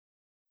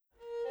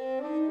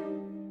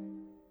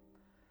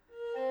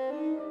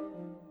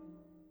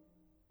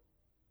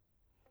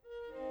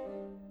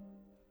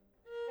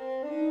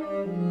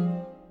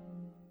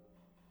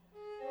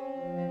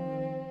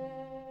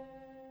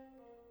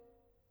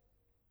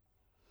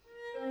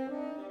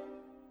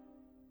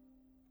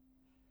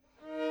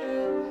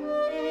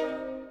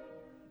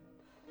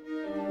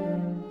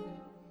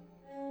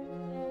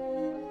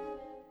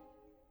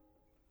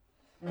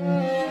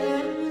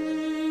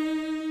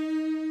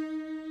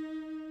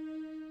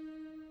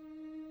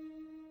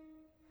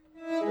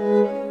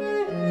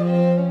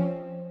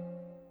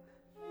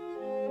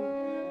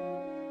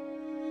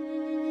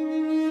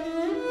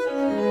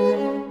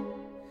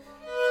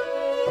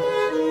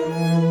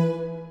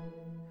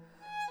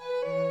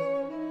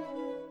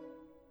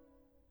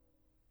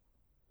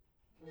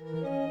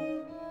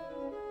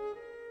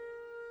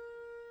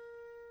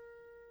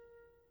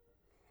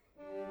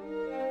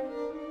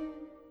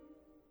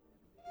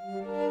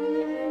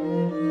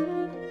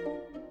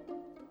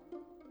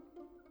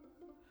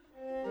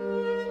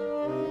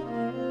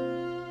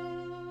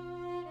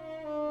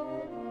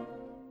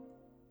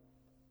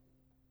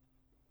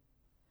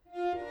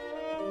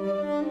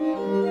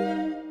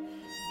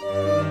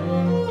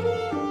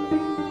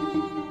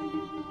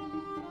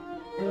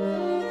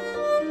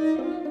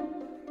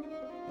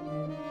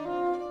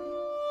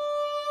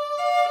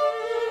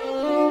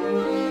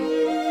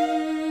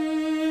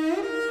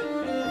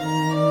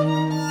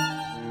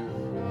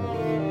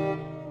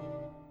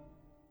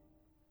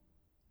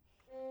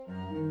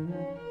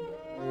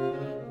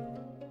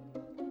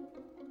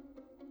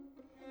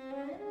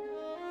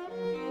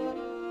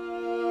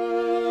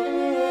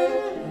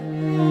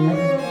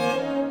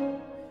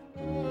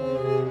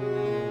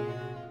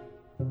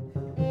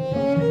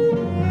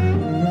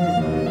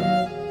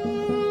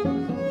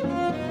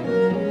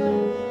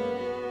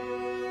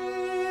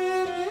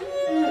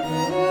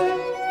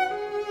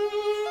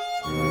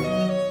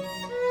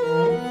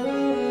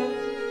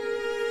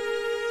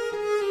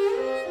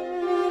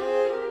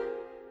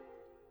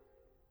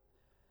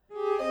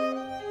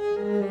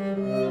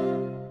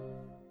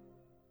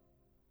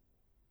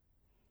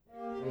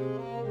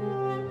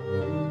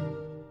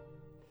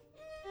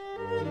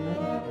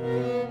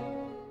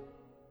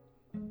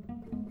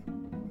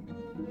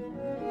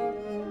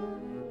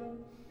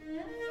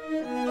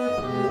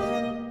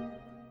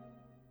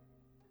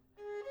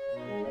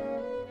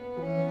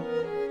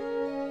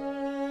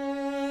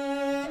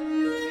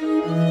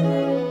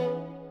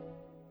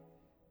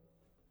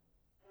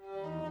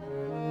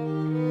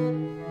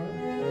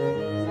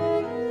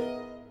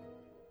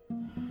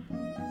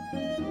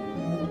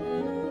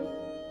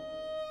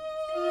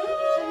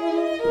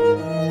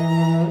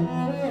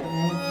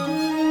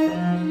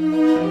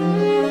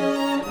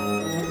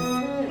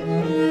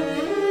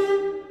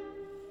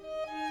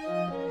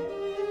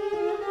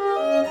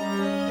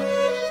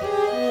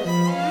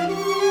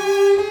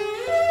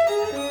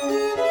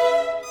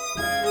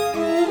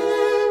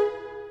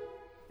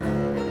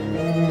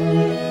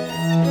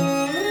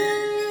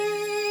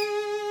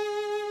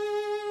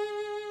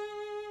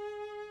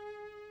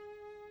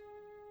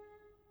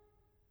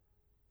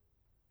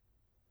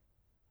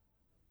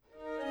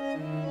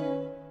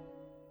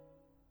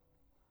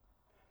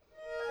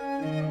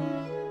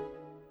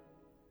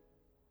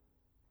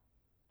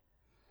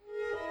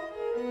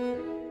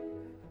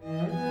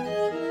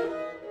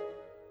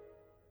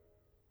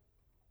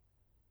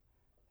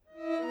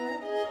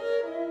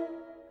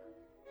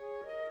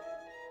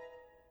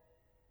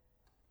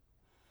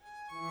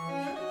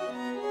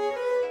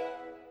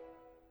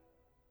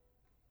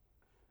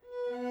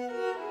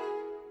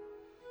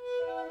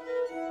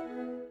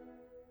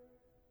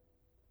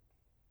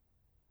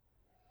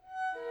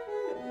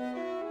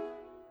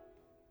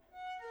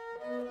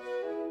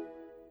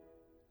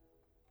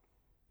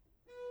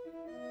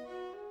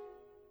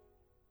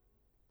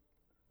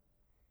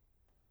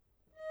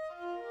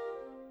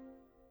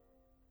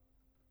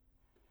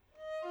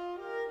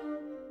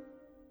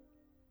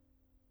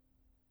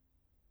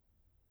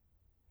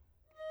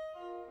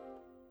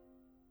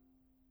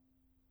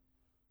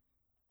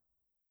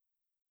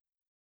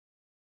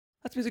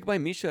 That's music by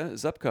Misha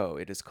Zupko.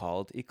 It is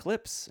called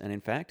Eclipse, and in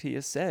fact, he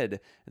has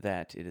said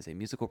that it is a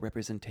musical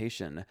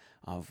representation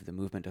of the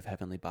movement of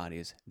heavenly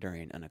bodies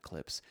during an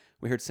eclipse.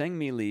 We heard Sang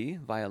Mi Lee,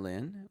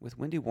 violin, with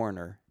Wendy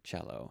Warner,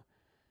 cello.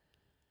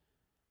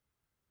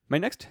 My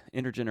next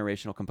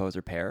intergenerational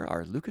composer pair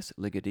are Lukas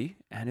Ligeti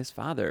and his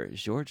father,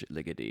 George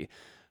Ligeti,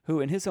 who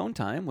in his own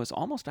time was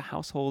almost a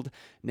household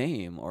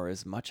name, or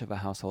as much of a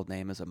household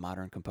name as a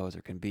modern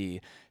composer can be,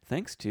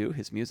 thanks to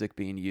his music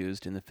being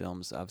used in the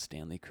films of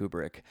Stanley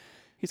Kubrick.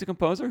 He's a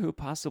composer who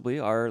possibly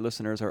our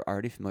listeners are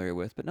already familiar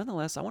with, but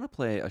nonetheless, I want to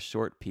play a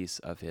short piece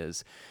of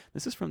his.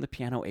 This is from the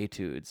Piano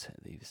Etudes.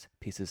 These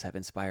pieces have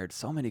inspired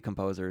so many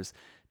composers,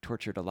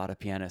 tortured a lot of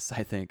pianists,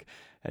 I think.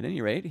 At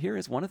any rate, here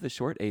is one of the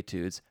short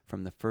etudes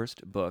from the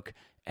first book,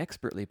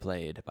 expertly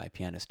played by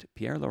pianist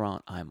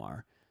Pierre-Laurent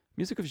Aimar.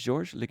 Music of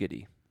Georges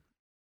Ligeti.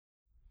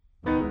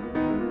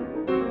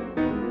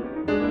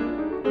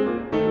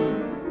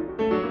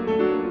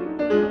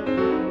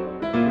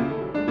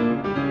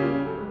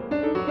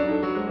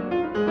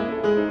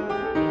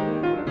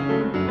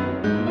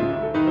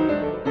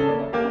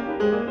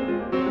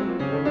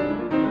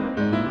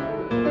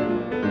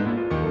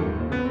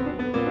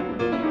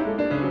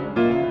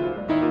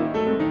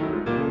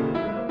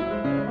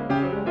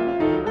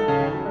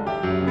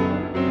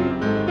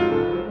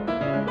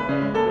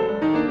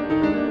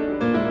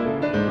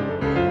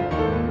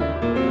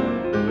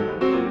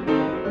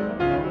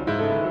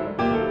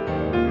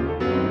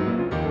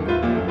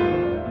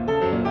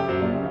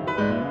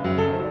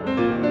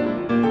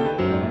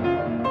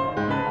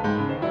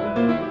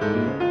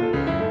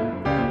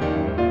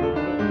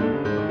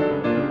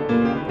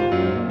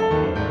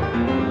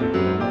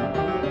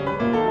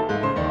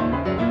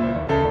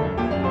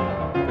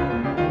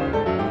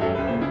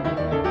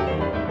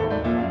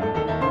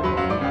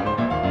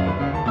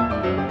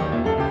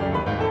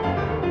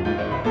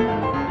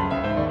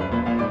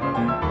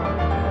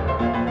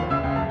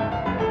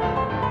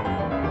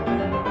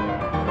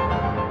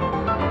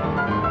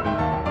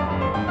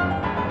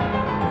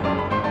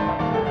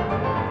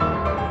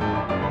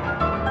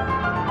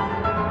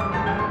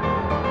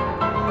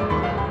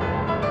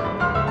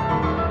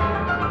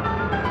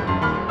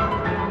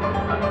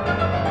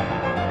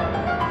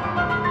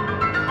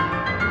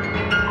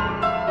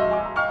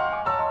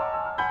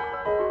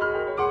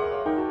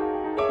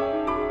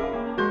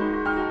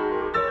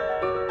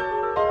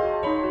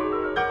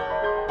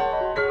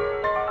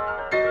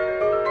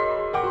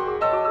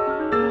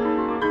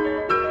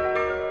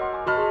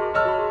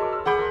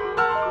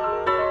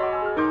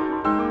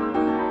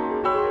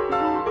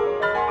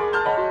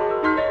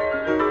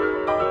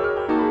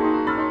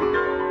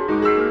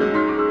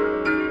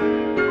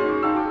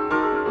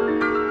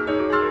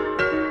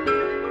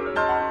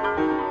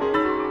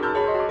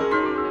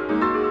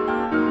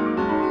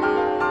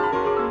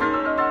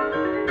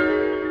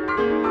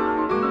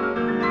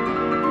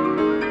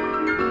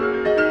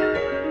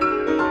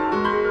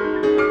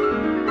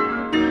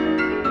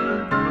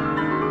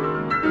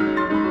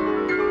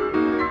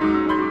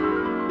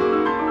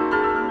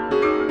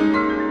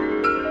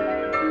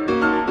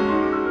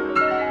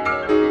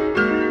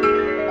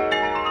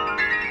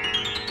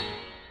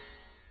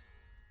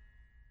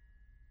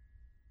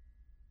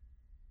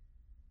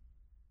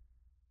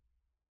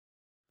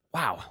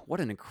 Wow, what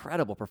an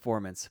incredible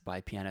performance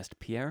by pianist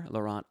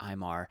Pierre-Laurent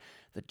Aimar,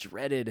 the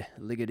dreaded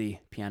Ligeti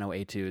Piano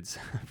Etudes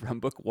from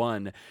Book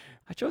 1.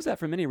 I chose that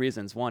for many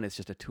reasons. One, it's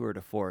just a tour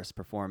de force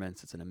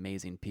performance. It's an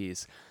amazing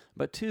piece.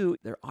 But two,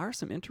 there are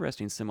some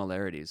interesting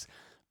similarities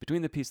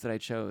between the piece that I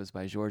chose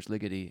by Georges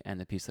Ligeti and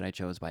the piece that I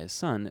chose by his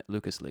son,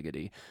 Lukas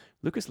Ligeti.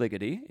 Lukas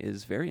Ligeti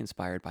is very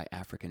inspired by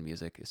African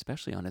music,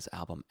 especially on his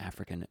album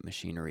African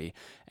Machinery.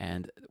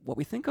 And what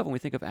we think of when we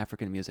think of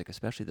African music,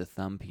 especially the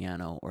thumb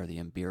piano or the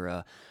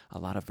mbira, a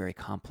lot of very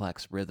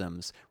complex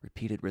rhythms,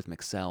 repeated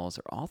rhythmic cells,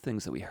 are all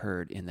things that we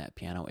heard in that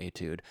piano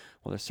etude.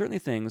 Well, there's certainly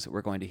things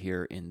we're going to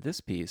hear in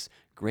this piece,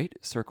 Great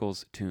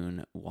Circles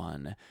Tune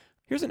 1.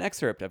 Here's an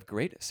excerpt of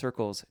Great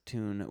Circles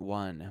Tune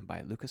 1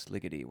 by Lukas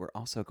Ligeti. We're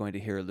also going to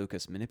hear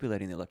Lukas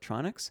manipulating the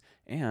electronics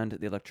and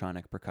the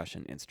electronic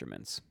percussion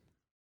instruments.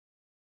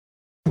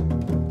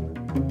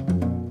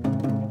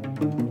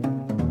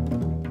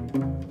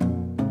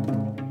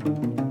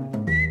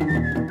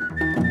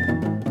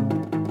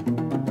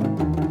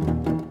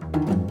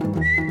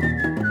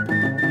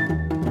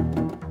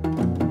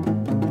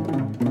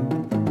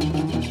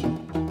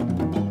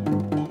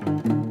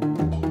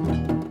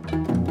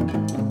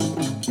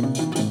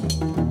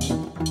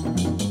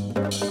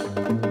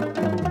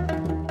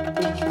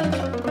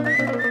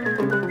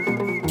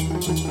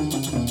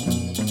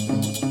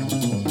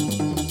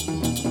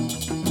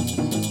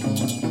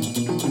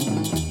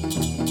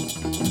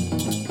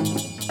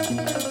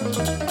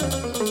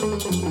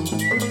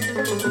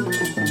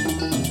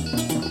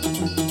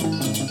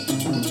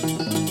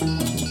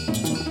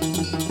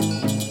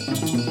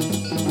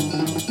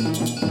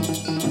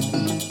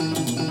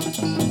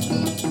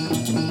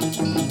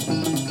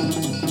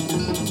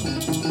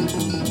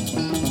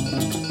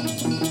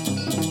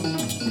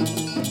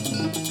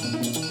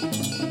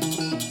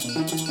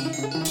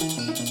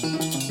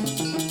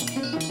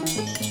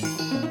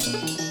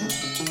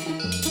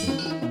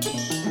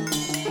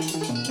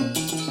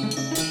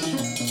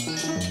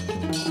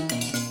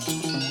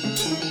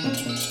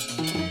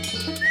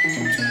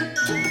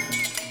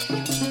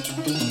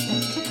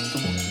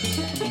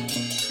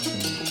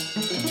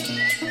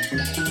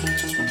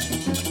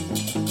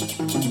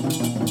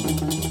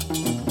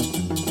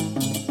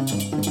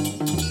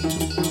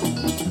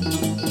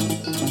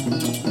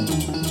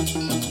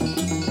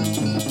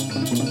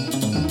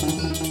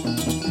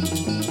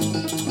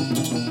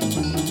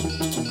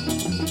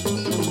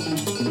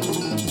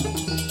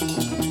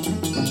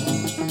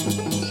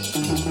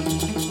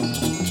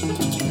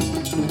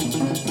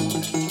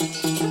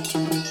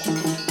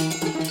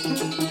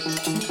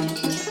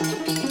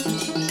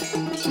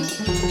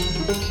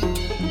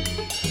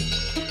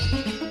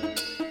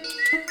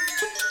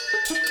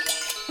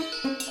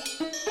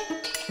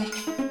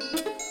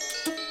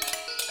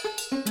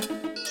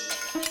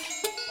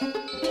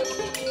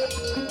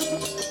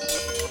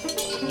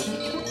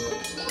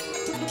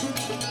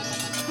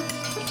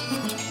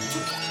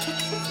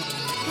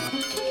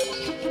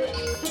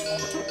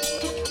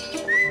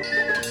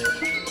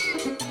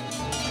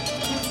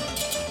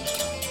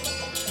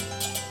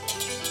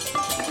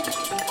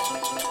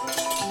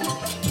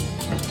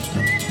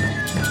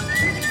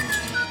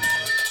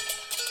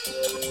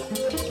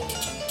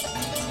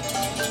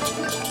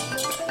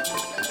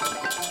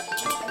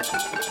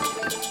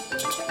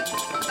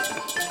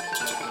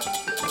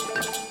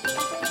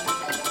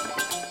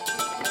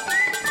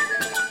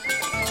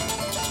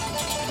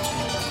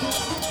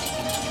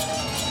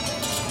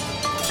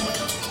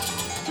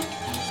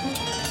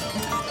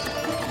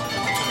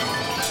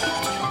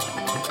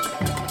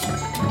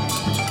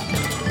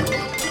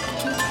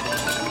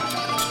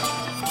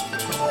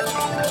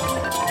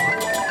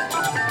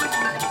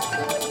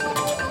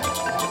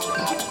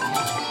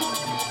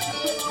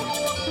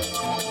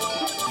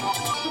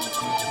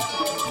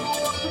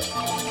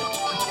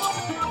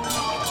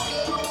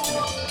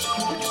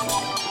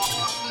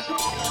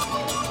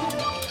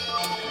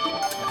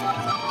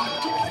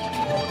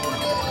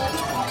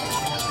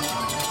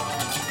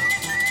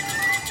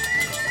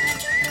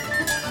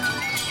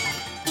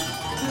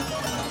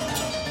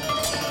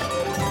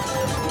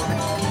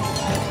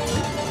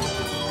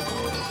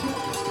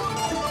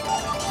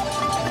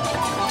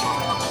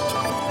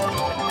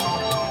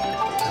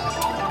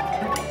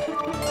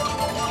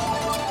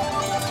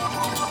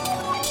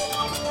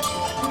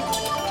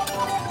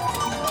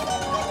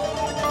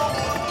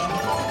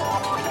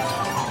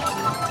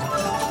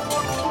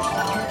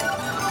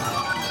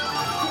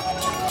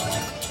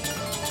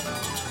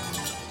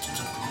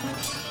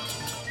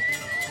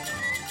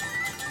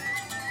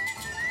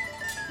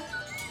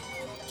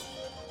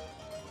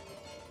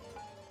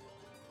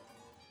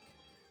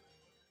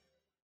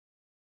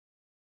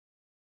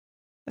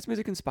 That's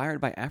music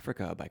inspired by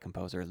Africa by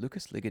composer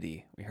Lucas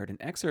Ligeti. We heard an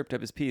excerpt of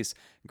his piece,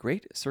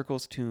 Great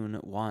Circles Tune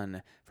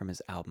 1, from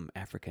his album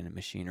African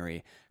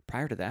Machinery.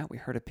 Prior to that, we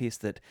heard a piece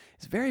that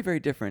is very,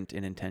 very different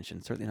in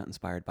intention, certainly not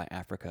inspired by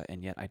Africa,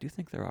 and yet I do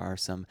think there are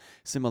some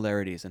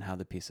similarities in how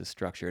the piece is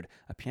structured.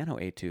 A piano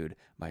etude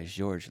by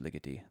Georges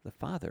Ligeti, the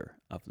father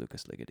of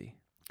Lucas Ligeti.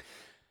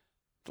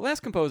 The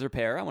last composer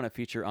pair I want to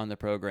feature on the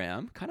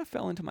program kind of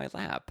fell into my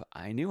lap.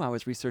 I knew I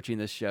was researching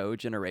this show,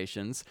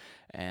 Generations,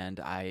 and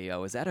I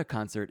was at a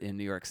concert in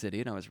New York City,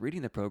 and I was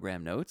reading the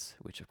program notes,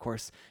 which of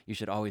course you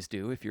should always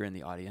do if you're in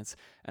the audience,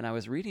 and I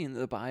was reading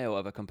the bio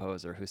of a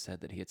composer who said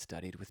that he had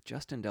studied with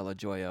Justin Della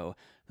Gioia,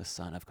 the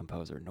son of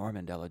composer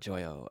Norman Della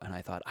Gioia, and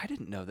I thought, I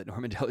didn't know that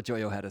Norman Della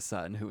Gioia had a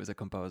son who was a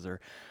composer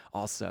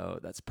also.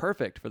 That's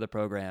perfect for the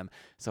program.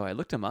 So I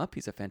looked him up.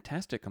 He's a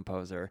fantastic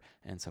composer,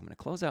 and so I'm going to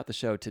close out the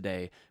show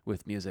today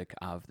with music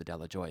of the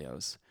Della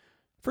Gioias.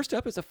 First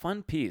up is a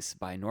fun piece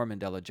by Norman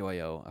Della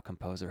Gioia, a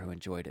composer who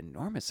enjoyed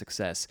enormous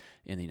success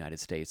in the United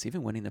States,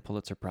 even winning the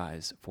Pulitzer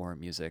Prize for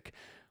music.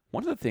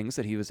 One of the things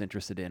that he was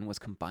interested in was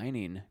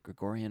combining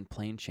Gregorian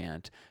plain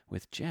chant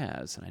with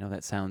jazz. And I know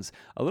that sounds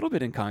a little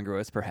bit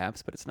incongruous,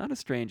 perhaps, but it's not as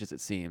strange as it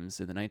seems.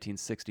 In the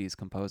 1960s,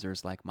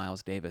 composers like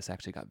Miles Davis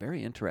actually got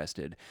very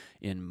interested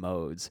in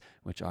modes,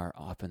 which are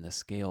often the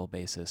scale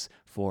basis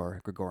for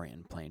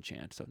Gregorian plain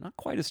chant. So not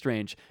quite as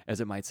strange as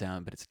it might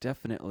sound, but it's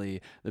definitely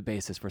the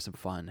basis for some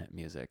fun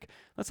music.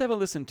 Let's have a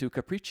listen to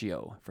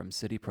Capriccio from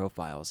City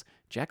Profiles.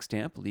 Jack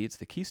Stamp leads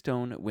the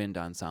Keystone Wind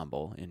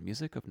Ensemble in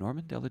music of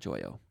Norman Della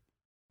Gioia.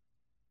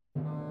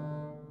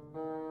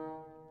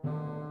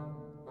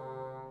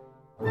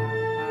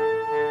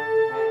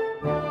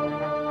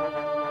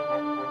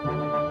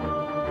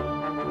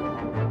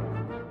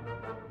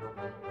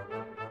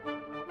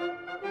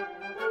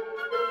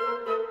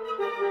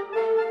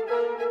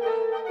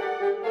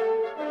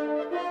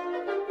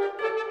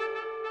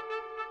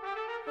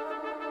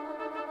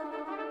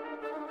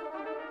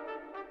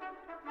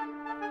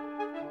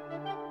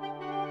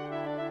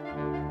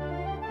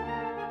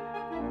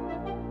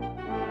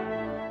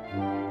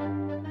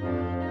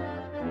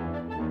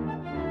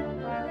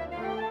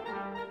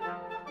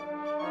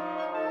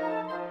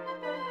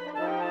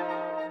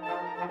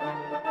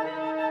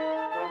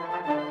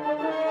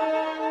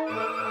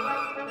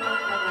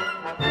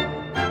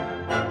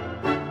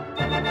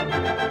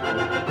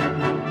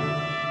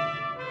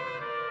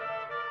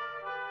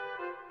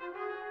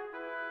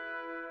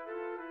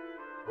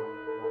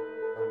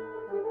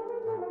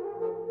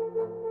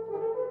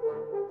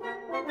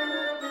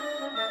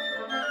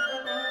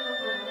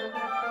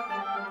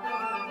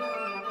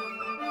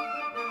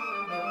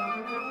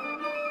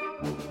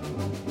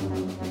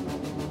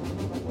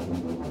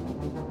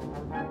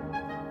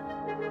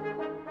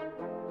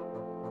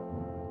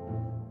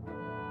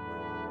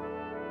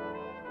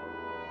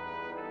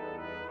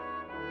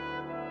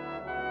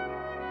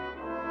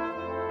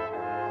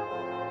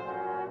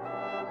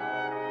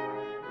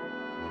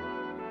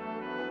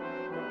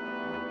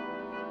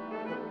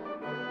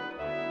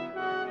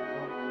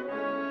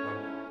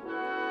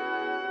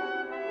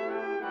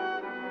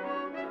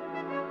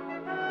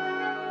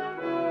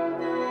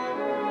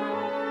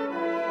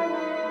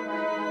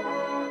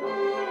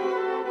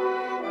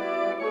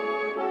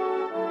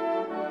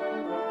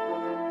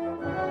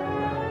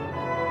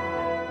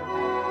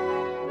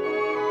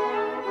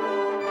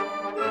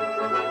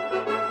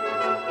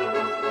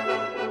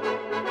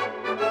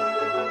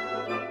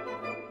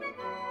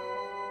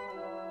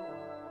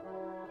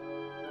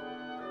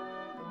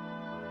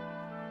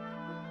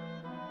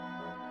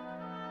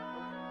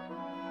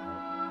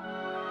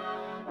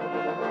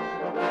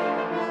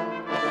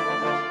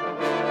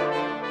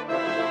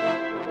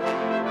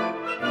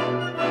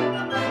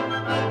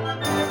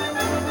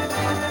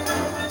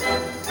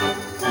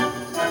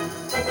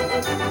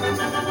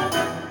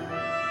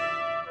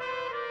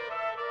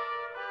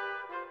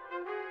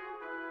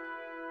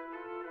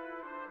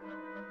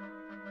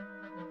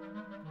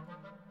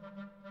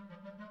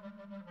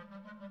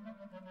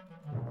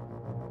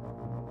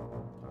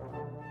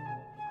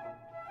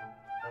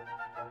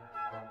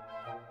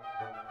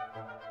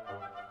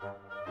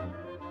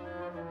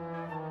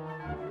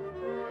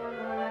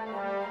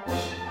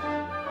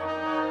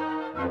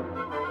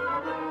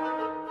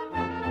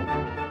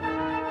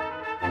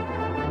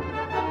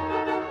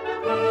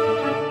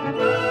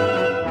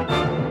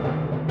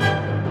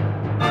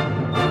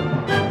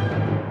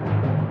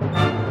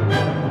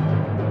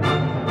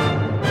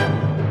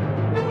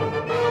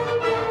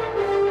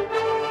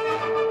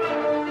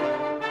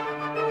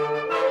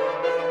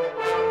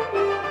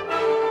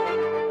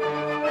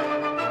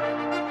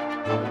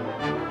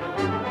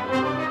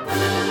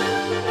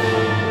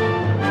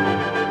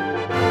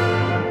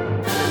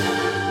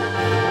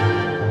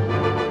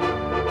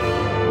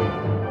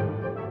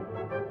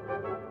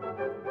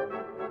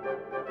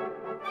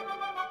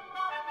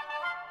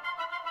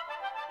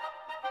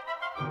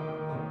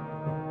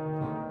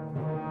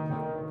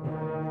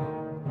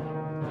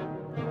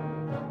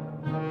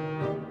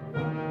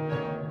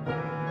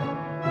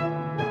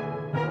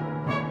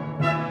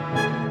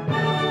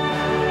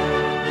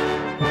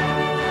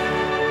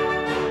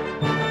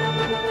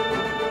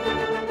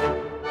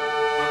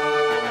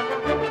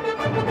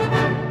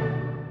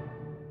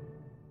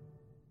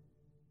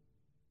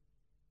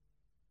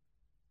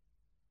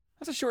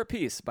 That's a short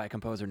piece by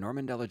composer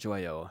Norman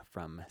Delagioio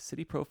from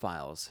City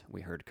Profiles.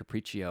 We heard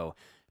Capriccio.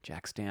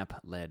 Jack Stamp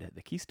led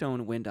the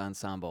Keystone Wind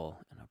Ensemble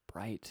in a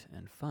bright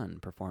and fun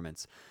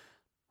performance.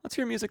 Let's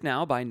hear music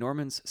now by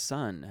Norman's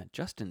son,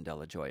 Justin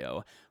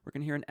Delagioio. We're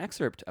going to hear an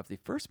excerpt of the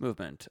first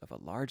movement of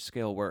a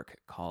large-scale work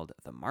called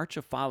The March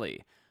of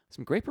Folly.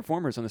 Some great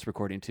performers on this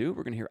recording, too.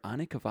 We're going to hear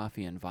Ani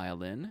Kavafian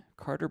violin,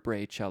 Carter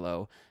Bray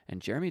cello,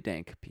 and Jeremy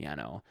Dank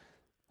piano.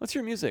 Let's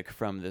hear music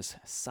from this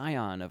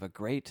scion of a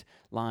great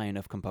line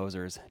of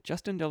composers,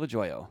 Justin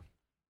Delagioio.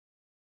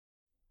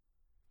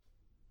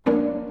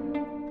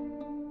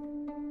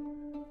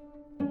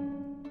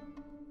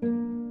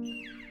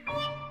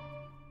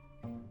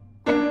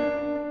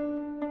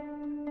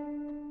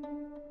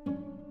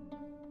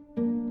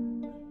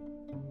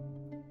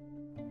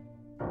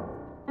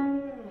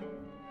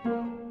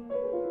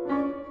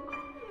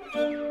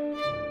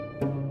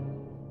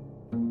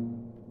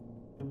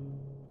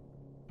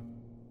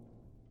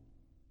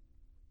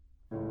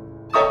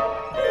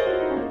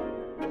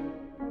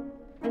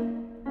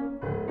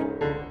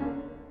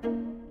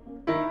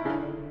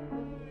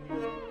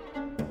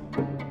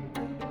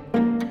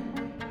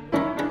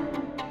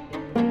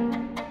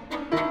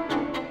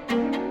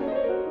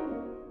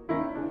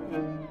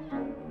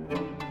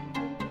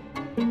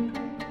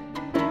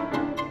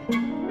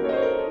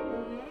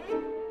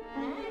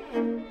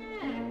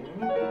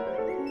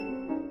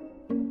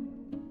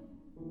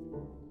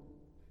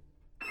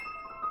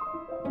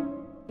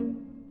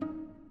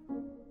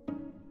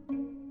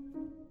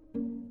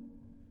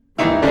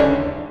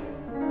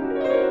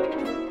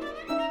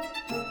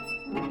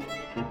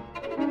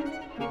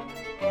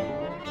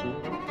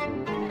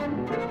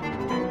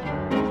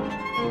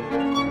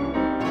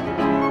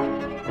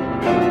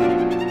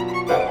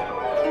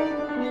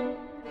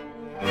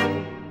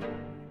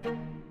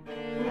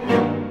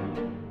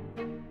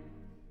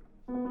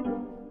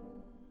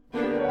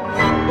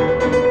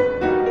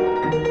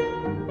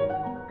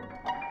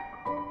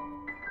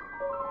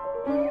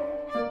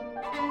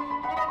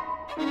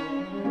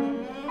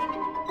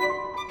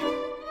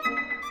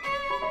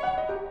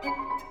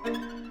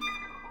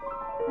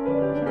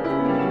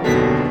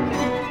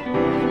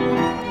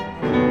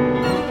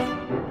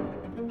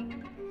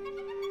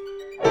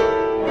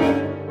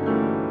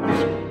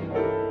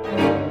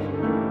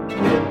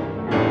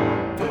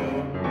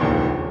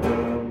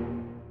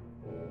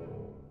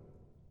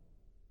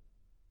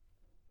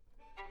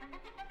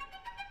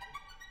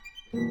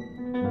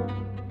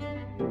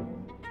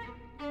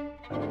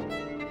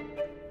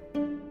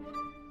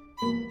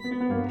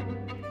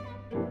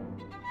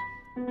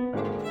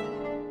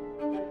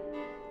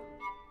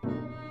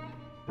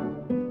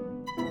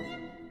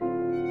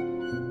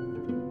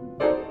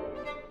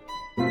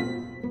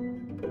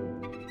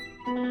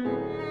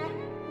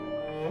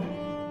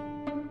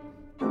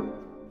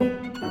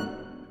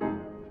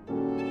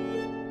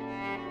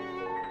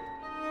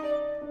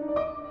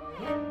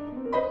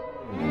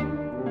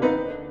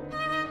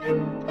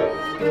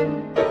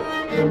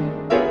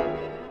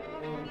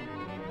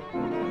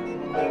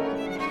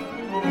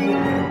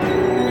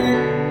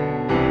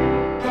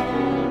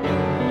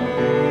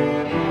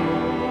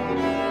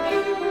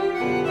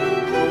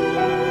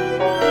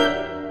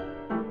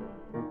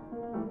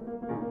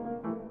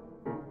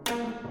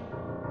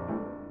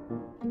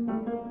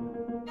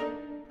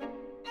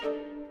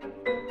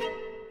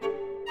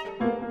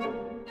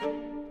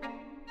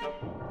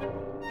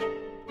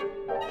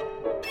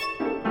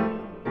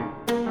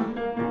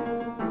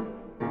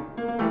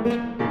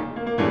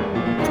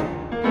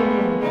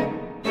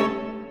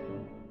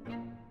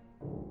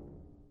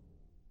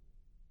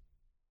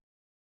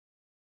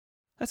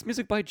 That's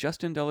music by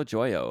Justin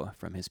Delagioio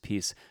from his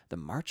piece, The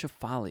March of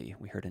Folly.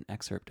 We heard an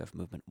excerpt of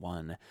Movement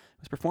 1. It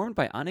was performed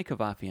by Ani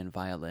Kavafian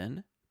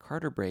violin,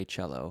 Carter Bray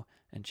cello,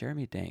 and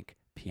Jeremy Dank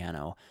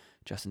piano.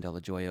 Justin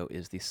Delagioio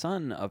is the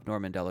son of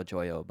Norman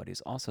Delagioio, but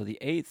he's also the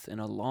eighth in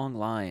a long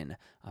line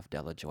of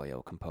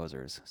Delagioio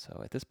composers.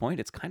 So at this point,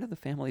 it's kind of the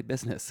family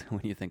business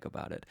when you think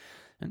about it.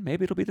 And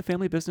maybe it'll be the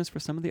family business for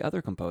some of the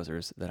other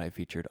composers that I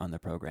featured on the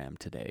program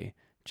today.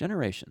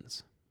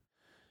 Generations.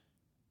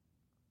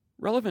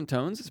 Relevant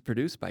Tones is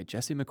produced by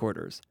Jesse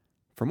McQuarters.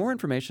 For more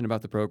information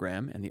about the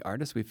program and the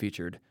artists we've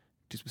featured,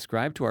 to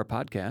subscribe to our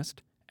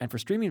podcast, and for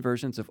streaming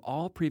versions of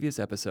all previous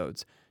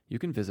episodes, you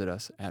can visit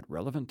us at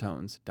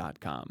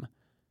relevanttones.com.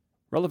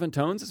 Relevant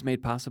Tones is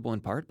made possible in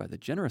part by the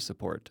generous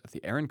support of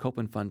the Aaron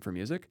Copland Fund for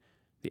Music,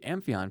 the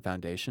Amphion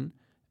Foundation,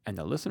 and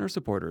the listener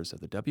supporters of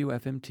the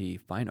WFMT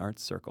Fine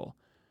Arts Circle.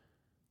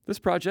 This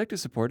project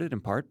is supported in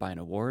part by an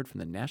award from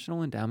the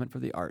National Endowment for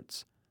the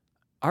Arts.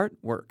 Art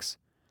Works.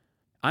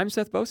 I'm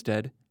Seth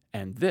Bosted,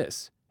 and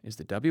this is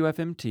the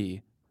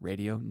WFMT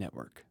Radio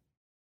Network.